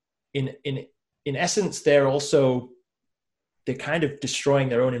 in essence, they're kind of destroying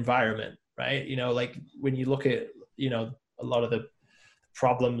their own environment, right? Like when you look at, a lot of the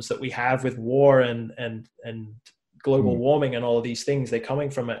problems that we have with war and global warming and all of these things, they're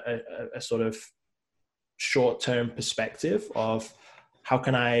coming from a sort of short-term perspective of how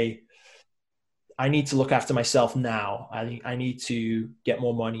can I need to look after myself now. I need to get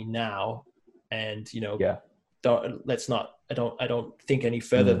more money now. And, I don't think any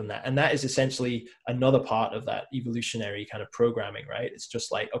further than that. And that is essentially another part of that evolutionary kind of programming, right? It's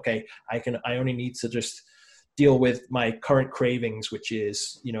just like, okay, I only need to just deal with my current cravings, which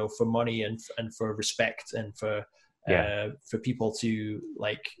is, for money and for respect and for people to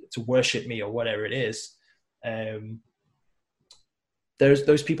worship me or whatever it is. There's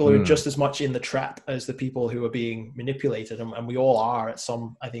those people who are just as much in the trap as the people who are being manipulated. And we all are at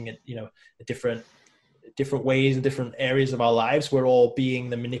some, I think, different ways and different areas of our lives. We're all being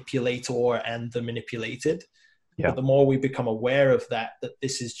the manipulator and the manipulated. But the more we become aware of that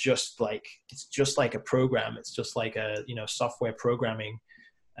this is it's just like a program. It's just like a, software programming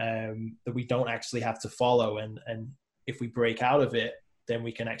that we don't actually have to follow. And if we break out of it, then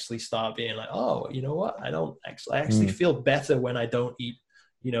we can actually start being like, oh, you know what? I actually feel better when I don't eat,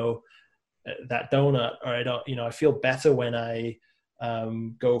 that donut, or I don't, I feel better when I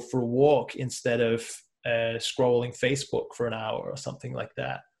go for a walk instead of scrolling Facebook for an hour or something like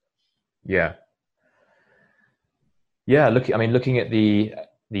that. Yeah. Looking at the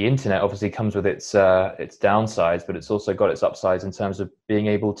internet obviously comes with its downsides, but it's also got its upsides in terms of being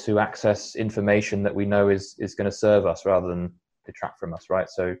able to access information that we know is going to serve us rather than detract from us, right?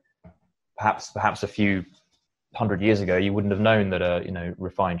 So perhaps a few 100 years ago, you wouldn't have known that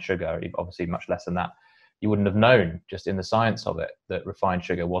refined sugar, obviously much less than that, you wouldn't have known just in the science of it that refined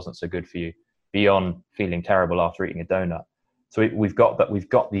sugar wasn't so good for you, beyond feeling terrible after eating a donut. So we've got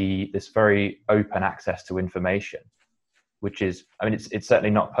this very open access to information, which is, it's certainly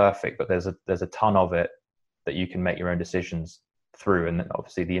not perfect, but there's a ton of it that you can make your own decisions through. And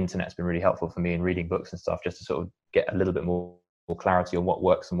obviously the internet's been really helpful for me in reading books and stuff, just to sort of get a little bit more clarity on what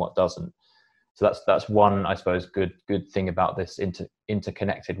works and what doesn't. So that's one, I suppose, good thing about this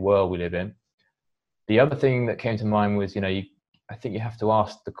interconnected world we live in. The other thing that came to mind was, I think you have to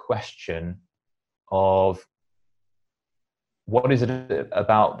ask the question of, what is it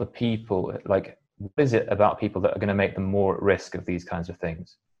about the people, like, what is it about people that are going to make them more at risk of these kinds of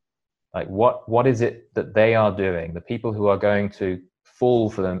things? Like, what is it that they are doing? The people who are going to fall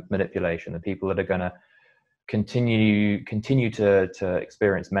for the manipulation, the people that are going to continue to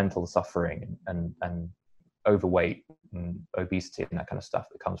experience mental suffering and overweight and obesity and that kind of stuff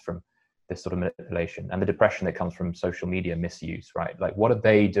that comes from this sort of manipulation, and the depression that comes from social media misuse, right? Like, what are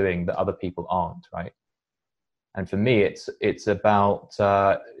they doing that other people aren't, right? And for me, it's about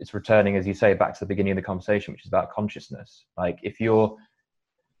it's returning, as you say, back to the beginning of the conversation, which is about consciousness. Like, if you're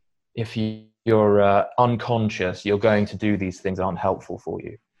unconscious, you're going to do these things that aren't helpful for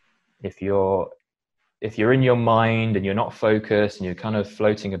you. If you're in your mind and you're not focused and you're kind of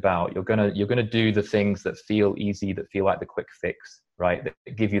floating about, you're gonna do the things that feel easy, that feel like the quick fix, right? That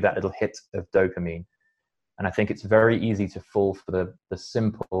give you that little hit of dopamine. And I think it's very easy to fall for the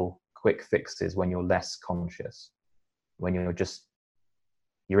simple quick fixes when you're less conscious, when you're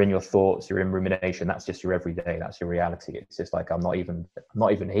in your thoughts, you're in rumination. That's just your everyday, that's your reality. It's just like, I'm not even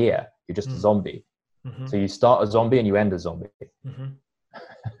here. You're just a zombie. Mm-hmm. So you start a zombie and you end a zombie.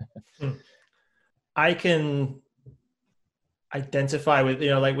 Mm-hmm. I can identify with,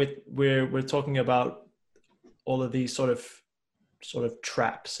 we're talking about all of these sort of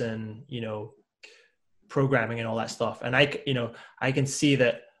traps and, programming and all that stuff. And I can see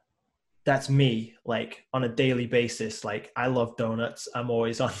that that's me, like, on a daily basis. Like, I love donuts. I'm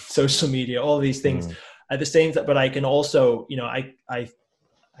always on social media, all these things at the same time. But I can also, I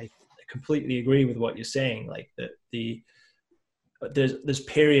completely agree with what you're saying. Like, there's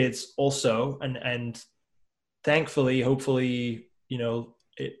periods also, and thankfully, hopefully,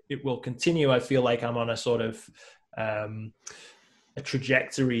 it will continue. I feel like I'm on a sort of a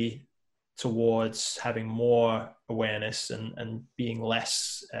trajectory towards having more awareness and being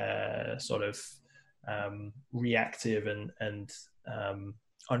less reactive and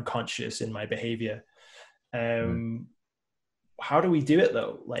unconscious in my behavior. How do we do it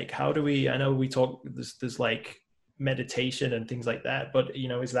though? Like, how do we, I know we talk, there's like meditation and things like that, but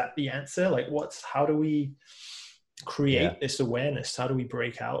is that the answer? Like, how do we create this awareness? How do we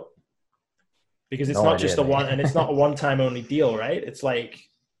break out? Because it's not just it's not a one-time only deal, right? It's like,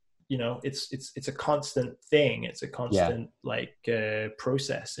 it's a constant thing. It's a constant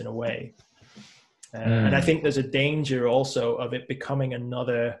process in a way. And I think there's a danger also of it becoming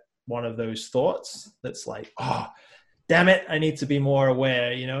another one of those thoughts that's like, oh, damn it, I need to be more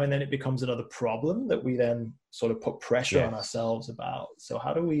aware, and then it becomes another problem that we then sort of put pressure on ourselves about. So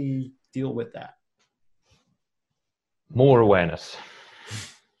how do we deal with that? More awareness.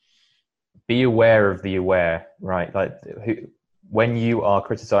 Be aware of the aware, right? Like, when you are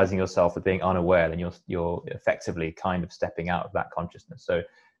criticizing yourself for being unaware, then you're effectively kind of stepping out of that consciousness. So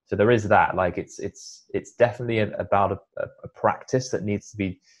there is that. Like, it's definitely about a practice that needs to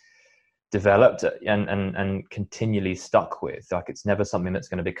be developed and continually stuck with. Like, it's never something that's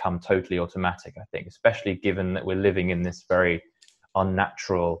going to become totally automatic, I think, especially given that we're living in this very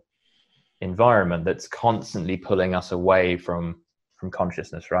unnatural environment that's constantly pulling us away from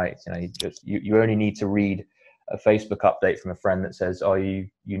consciousness, right? You only need to read a Facebook update from a friend that says, oh, you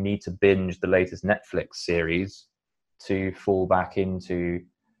need to binge the latest Netflix series to fall back into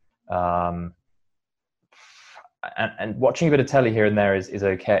and watching a bit of telly here and there is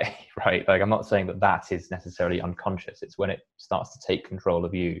okay, right? Like, I'm not saying that is necessarily unconscious. It's when it starts to take control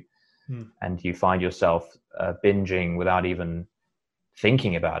of you, and you find yourself binging without even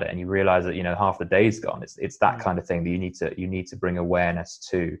thinking about it, and you realize that, you know, half the day's gone. It's that kind of thing that you need to bring awareness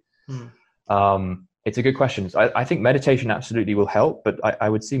to. It's a good question. I think meditation absolutely will help, but I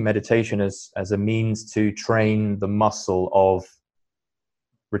would see meditation as a means to train the muscle of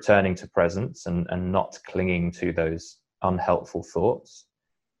returning to presence and not clinging to those unhelpful thoughts.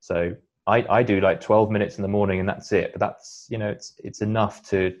 So I do like 12 minutes in the morning, and that's it. But that's, you know, it's enough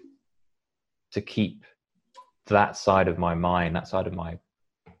to keep that side of my mind, that side of my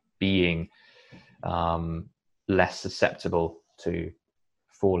being, less susceptible to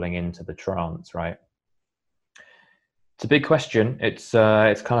falling into the trance, right? It's a big question. It's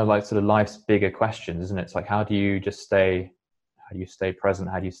kind of like sort of life's bigger questions, isn't it? It's like, how do you stay present?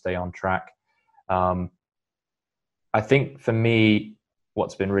 How do you stay on track? I think for me,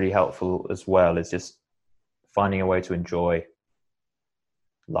 what's been really helpful as well is just finding a way to enjoy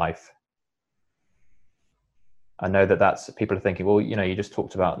life. I know that's, people are thinking, well, you know, you just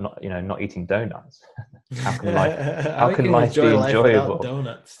talked about not eating donuts. How can life be enjoyable?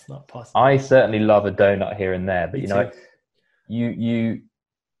 Donuts, it's not possible. I certainly love a donut here and there, but you know, you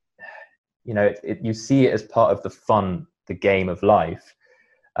see it as part of the fun, the game of life,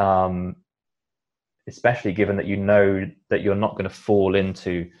 especially given that you know that you're not going to fall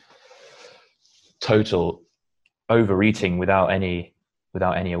into total overeating without any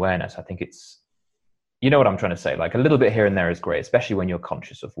awareness. I think it's, you know what I'm trying to say, like a little bit here and there is great, especially when you're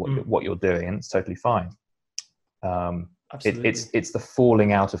conscious of what you're doing, and it's totally fine. It's the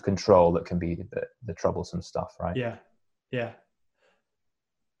falling out of control that can be the troublesome stuff, right? Yeah.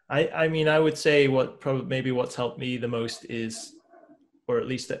 I mean, I would say what's helped me the most is, or at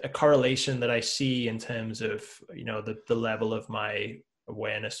least a correlation that I see in terms of, you know, the level of my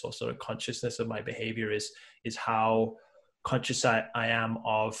awareness or sort of consciousness of my behavior is how conscious I am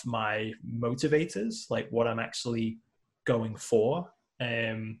of my motivators, like what I'm actually going for,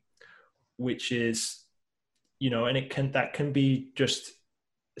 which is, you know, and that can be just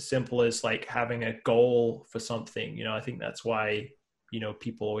as simple as like having a goal for something. You know, I think that's why, you know,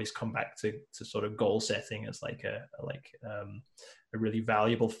 people always come back to sort of goal setting as like a really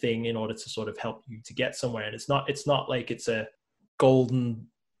valuable thing in order to sort of help you to get somewhere. And it's not like it's a golden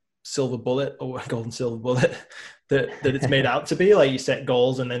silver bullet that it's made out to be. Like, you set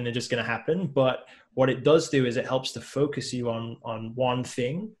goals and then they're just going to happen. But what it does do is it helps to focus you on one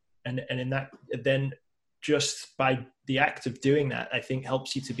thing, and in that, then just by the act of doing that, I think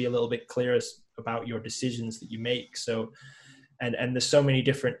helps you to be a little bit clearer about your decisions that you make. So and there's so many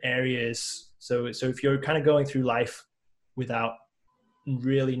different areas. So if you're kind of going through life without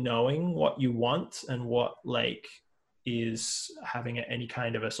really knowing what you want and what like is having any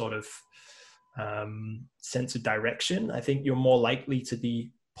kind of a sort of sense of direction, I think you're more likely to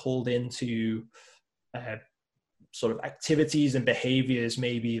be pulled into sort of activities and behaviors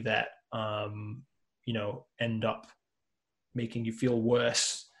maybe that you know, end up making you feel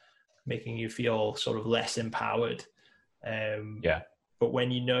worse, making you feel sort of less empowered. But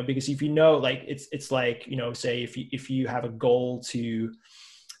when you know, because if you know, like it's like, you know, say if you have a goal to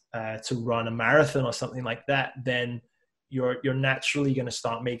run a marathon or something like that, then you're naturally going to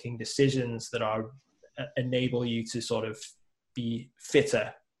start making decisions that are enable you to sort of be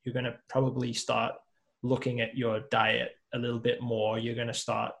fitter. You're going to probably start looking at your diet a little bit more. You're going to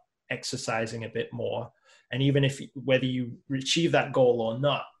start exercising a bit more. And even whether you achieve that goal or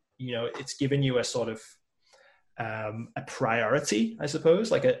not, you know, it's given you a sort of a priority, I suppose,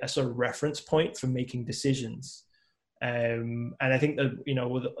 like a sort of reference point for making decisions. And I think that, you know,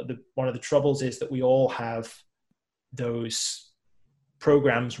 one of the troubles is that we all have those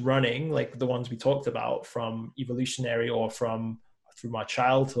programs running, like the ones we talked about from evolutionary or through my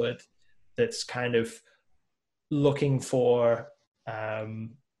childhood, that's kind of looking for,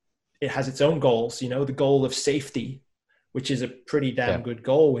 it has its own goals, you know, the goal of safety, which is a pretty damn good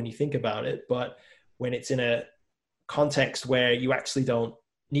goal when you think about it. But when it's in a context where you actually don't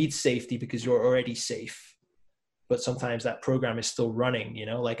need safety because you're already safe, but sometimes that program is still running, you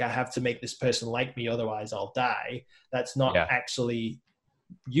know, like I have to make this person like me, otherwise I'll die. That's not actually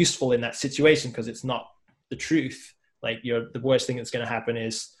useful in that situation, because it's not the truth. Like the worst thing that's going to happen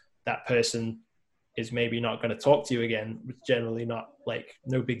is that person is maybe not going to talk to you again, which generally not like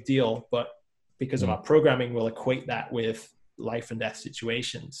no big deal, but because of our programming, we'll equate that with life and death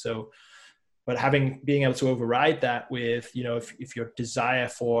situations. So, but being able to override that with, you know, if your desire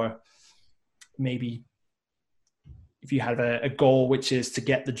for maybe if you have a goal which is to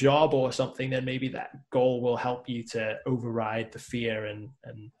get the job or something, then maybe that goal will help you to override the fear and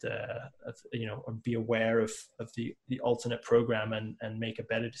be aware of the alternate program and make a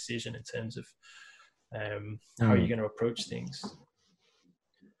better decision in terms of how you're going to approach things.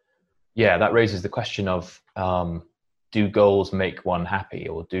 Yeah, that raises the question of, do goals make one happy,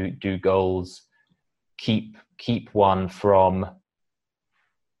 or do goals keep one from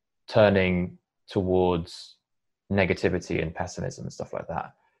turning towards negativity and pessimism and stuff like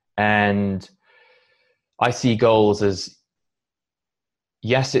that? And I see goals as,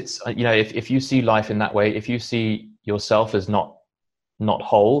 yes, it's, if you see life in that way, if you see yourself as not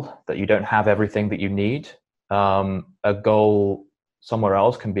whole, that you don't have everything that you need, a goal somewhere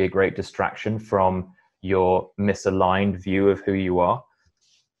else can be a great distraction from your misaligned view of who you are,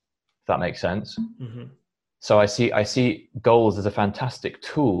 if that makes sense. Mm-hmm. So I see goals as a fantastic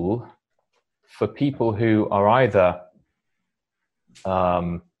tool for people who are either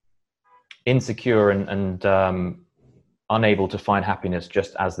insecure and unable to find happiness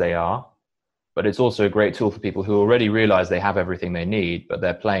just as they are, but it's also a great tool for people who already realize they have everything they need, but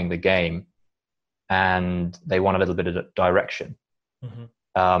they're playing the game and they want a little bit of direction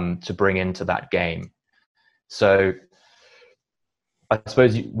to bring into that game. So I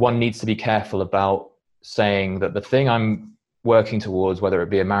suppose one needs to be careful about saying that the thing I'm working towards, whether it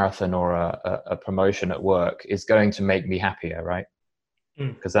be a marathon or a promotion at work, is going to make me happier, right?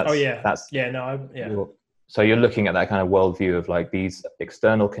 Because So you're looking at that kind of worldview of like, these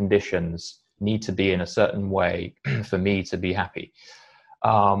external conditions need to be in a certain way for me to be happy.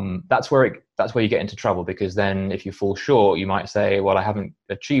 That's where you get into trouble, because then if you fall short, you might say, well, I haven't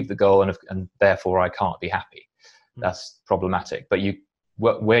achieved the goal and therefore I can't be happy. That's problematic. But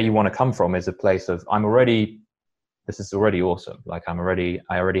where you want to come from is a place of, this is already awesome. Like I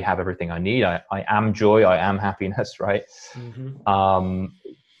already have everything I need. I am joy. I am happiness. Right.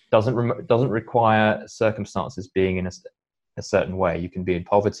 Doesn't require circumstances being in a certain way. You can be in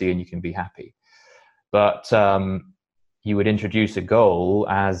poverty and you can be happy, but you would introduce a goal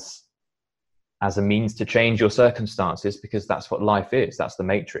as a means to change your circumstances, because that's what life is. That's the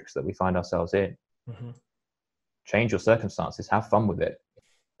matrix that we find ourselves in. Change your circumstances, have fun with it,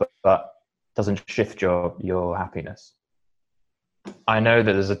 but doesn't shift your happiness. I know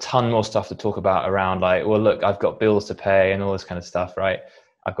that there's a ton more stuff to talk about around like, well, look, I've got bills to pay and all this kind of stuff, right?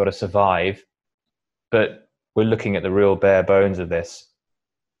 I've got to survive. But we're looking at the real bare bones of this.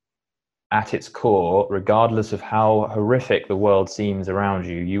 At its core, regardless of how horrific the world seems around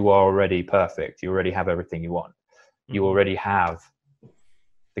you, you are already perfect. You already have everything you want. You already have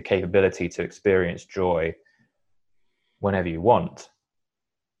the capability to experience joy whenever you want.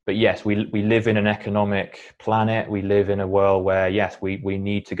 But yes, we live in an economic planet. We live in a world where, yes, we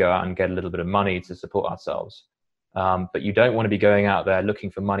need to go out and get a little bit of money to support ourselves. But you don't want to be going out there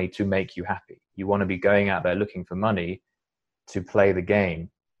looking for money to make you happy. You want to be going out there looking for money to play the game,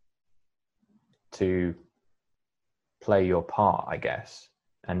 to play your part, I guess.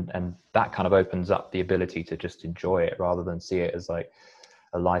 And that kind of opens up the ability to just enjoy it rather than see it as like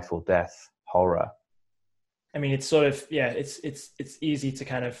a life or death horror. I mean, it's sort of, it's easy to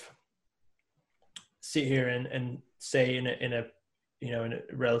kind of sit here and say in a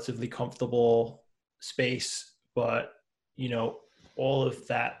relatively comfortable space, but all of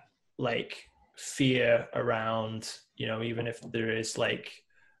that like fear around, even if there is like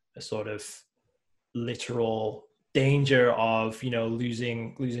a sort of literal danger of,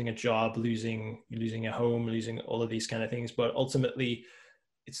 losing a job, losing a home, losing all of these kind of things, but ultimately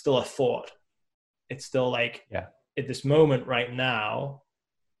it's still a thought. It's still like, at this moment right now,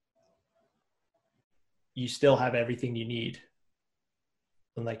 you still have everything you need.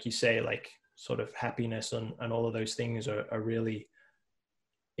 And like you say, like sort of happiness and all of those things are really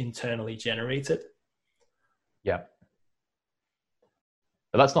internally generated. Yeah.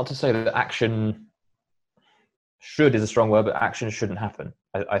 But that's not to say that action should is a strong word, but action shouldn't happen.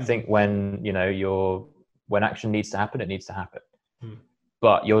 I think when action needs to happen, it needs to happen.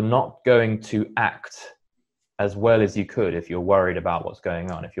 But you're not going to act as well as you could if you're worried about what's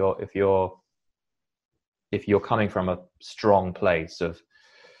going on. If you're coming from a strong place of,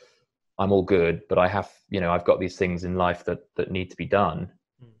 I'm all good, but I've got these things in life that need to be done,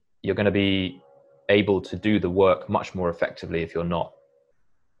 you're going to be able to do the work much more effectively if you're not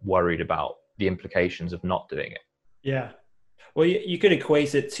worried about the implications of not doing it. Yeah. Well, you could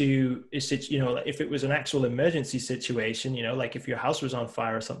equate it to, if it was an actual emergency situation, like if your house was on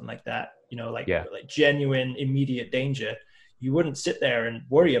fire or something like that, like genuine immediate danger, you wouldn't sit there and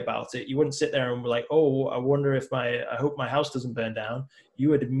worry about it. You wouldn't sit there and be like, oh, I hope my house doesn't burn down. You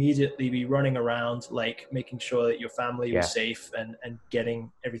would immediately be running around, like making sure that your family was safe and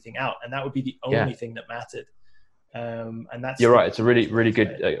getting everything out. And that would be the only thing that mattered. And that's, you're right. It's a really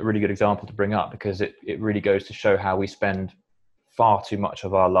good example to bring up, because it really goes to show how we spend far too much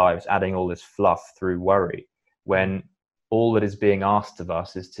of our lives adding all this fluff through worry, when all that is being asked of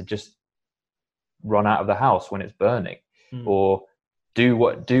us is to just run out of the house when it's burning, or do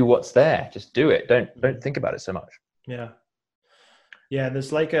what's there. Just do it. Don't think about it so much. Yeah.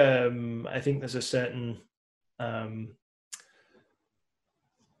 There's like I think there's a certain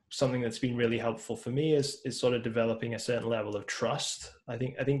something that's been really helpful for me is sort of developing a certain level of trust. I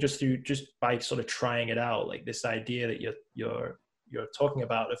think just by sort of trying it out, like this idea that you're talking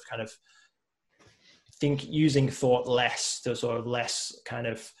about, of kind of using thought less, to sort of less kind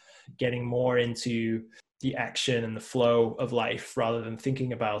of getting more into the action and the flow of life rather than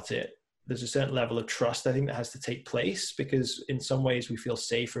thinking about it. There's a certain level of trust, I think, that has to take place, because in some ways we feel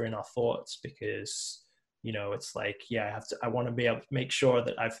safer in our thoughts, because, you know, it's like, I want to be able to make sure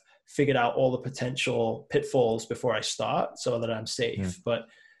that I've figured out all the potential pitfalls before I start so that I'm safe. But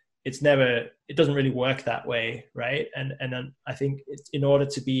it doesn't really work that way, right? And then I think it's, in order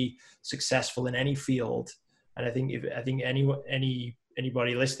to be successful in any field, and I think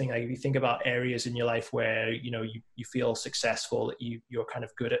anybody listening, like if you think about areas in your life where, you know, you feel successful, that you're kind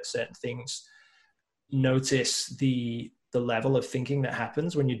of good at certain things, notice the level of thinking that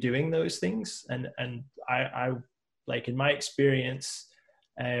happens when you're doing those things. And I like, in my experience,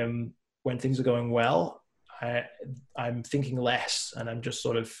 when things are going well, I'm thinking less, and I'm just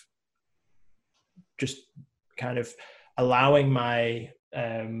sort of just kind of allowing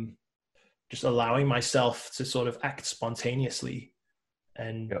myself to sort of act spontaneously.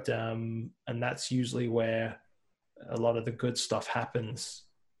 And that's usually where a lot of the good stuff happens.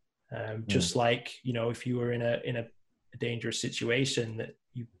 Just like, you know, if you were in a dangerous situation, that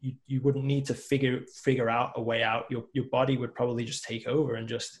you wouldn't need to figure out a way out. Your body would probably just take over and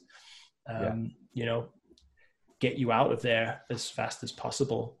just you know, get you out of there as fast as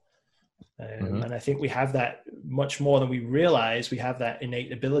possible. And I think we have that much more than we realize. We have that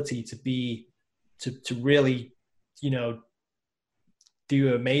innate ability to really, you know,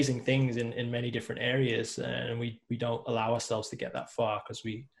 do amazing things in many different areas, and we don't allow ourselves to get that far, because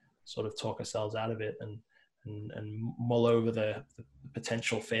we sort of talk ourselves out of it and mull over the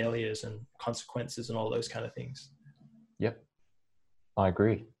potential failures and consequences and all those kind of things. Yep, I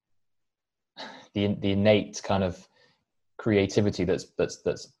agree. The innate kind of creativity that's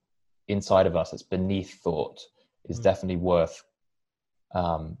inside of us, that's beneath thought, is definitely worth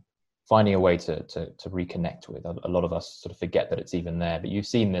finding a way to reconnect with. A lot of us sort of forget that it's even there, but you've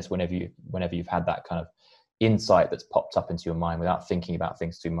seen this whenever you've had that kind of insight that's popped up into your mind without thinking about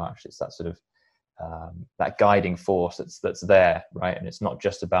things too much. It's that sort of that guiding force that's there, right? And it's not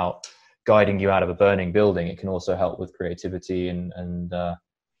just about guiding you out of a burning building. It can also help with creativity and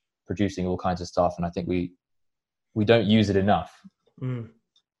producing all kinds of stuff. And I think we don't use it enough.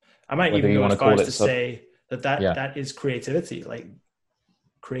 I might even go as far as to say that is creativity. Like,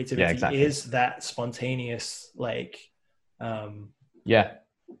 creativity is that spontaneous, like,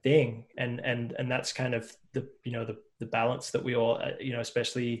 thing. And that's kind of the, you know, the balance that we all, you know,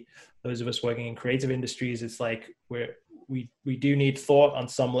 especially those of us working in creative industries, it's like we do need thought on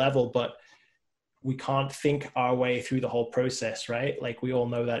some level, but we can't think our way through the whole process, right? Like, we all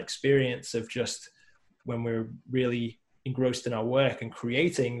know that experience of just when we're really engrossed in our work and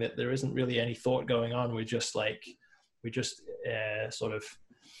creating, that there isn't really any thought going on. We're just sort of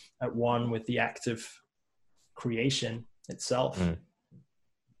at one with the act of creation itself.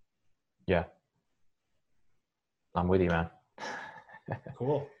 Yeah, I'm with you, man.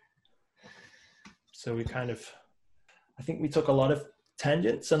 Cool. So I think we took a lot of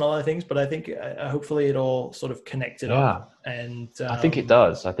tangents and a lot of things, but I think hopefully it all sort of connected up. And I think it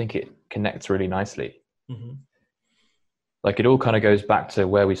does. I think it connects really nicely. Like, it all kind of goes back to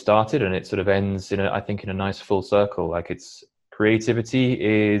where we started, and it sort of ends in a nice full circle. Like, it's creativity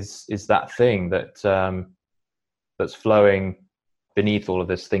is that thing that that's flowing beneath all of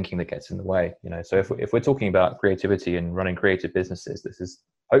this thinking that gets in the way, you know. So if we're talking about creativity and running creative businesses, this has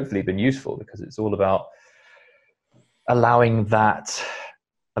hopefully been useful, because it's all about allowing that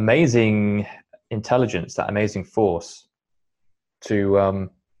amazing intelligence, that amazing force to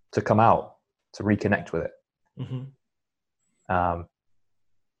come out, to reconnect with it.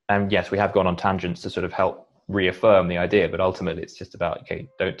 And yes, we have gone on tangents to sort of help reaffirm the idea, but ultimately it's just about, okay,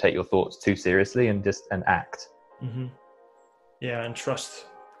 don't take your thoughts too seriously and act. Yeah, and trust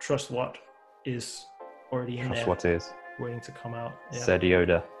what is already in there. Trust what is. waiting to come out. Yeah. Said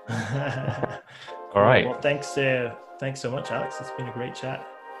Yoda. Cool. All right. Well, thanks so much, Alex. It's been a great chat.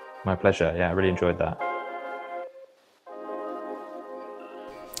 My pleasure. Yeah, I really enjoyed that.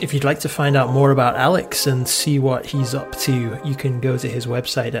 If you'd like to find out more about Alex and see what he's up to, you can go to his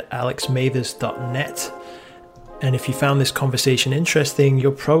website at alexmathers.net. And if you found this conversation interesting,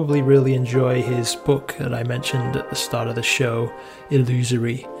 you'll probably really enjoy his book that I mentioned at the start of the show,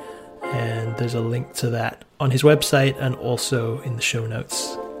 Illusory. And there's a link to that on his website and also in the show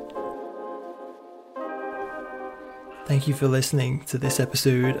notes. Thank you for listening to this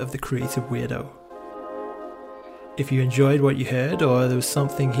episode of The Creative Weirdo. If you enjoyed what you heard, or there was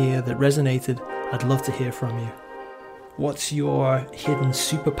something here that resonated, I'd love to hear from you. What's your hidden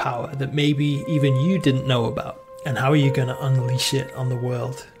superpower that maybe even you didn't know about? And how are you going to unleash it on the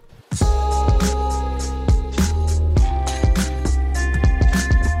world?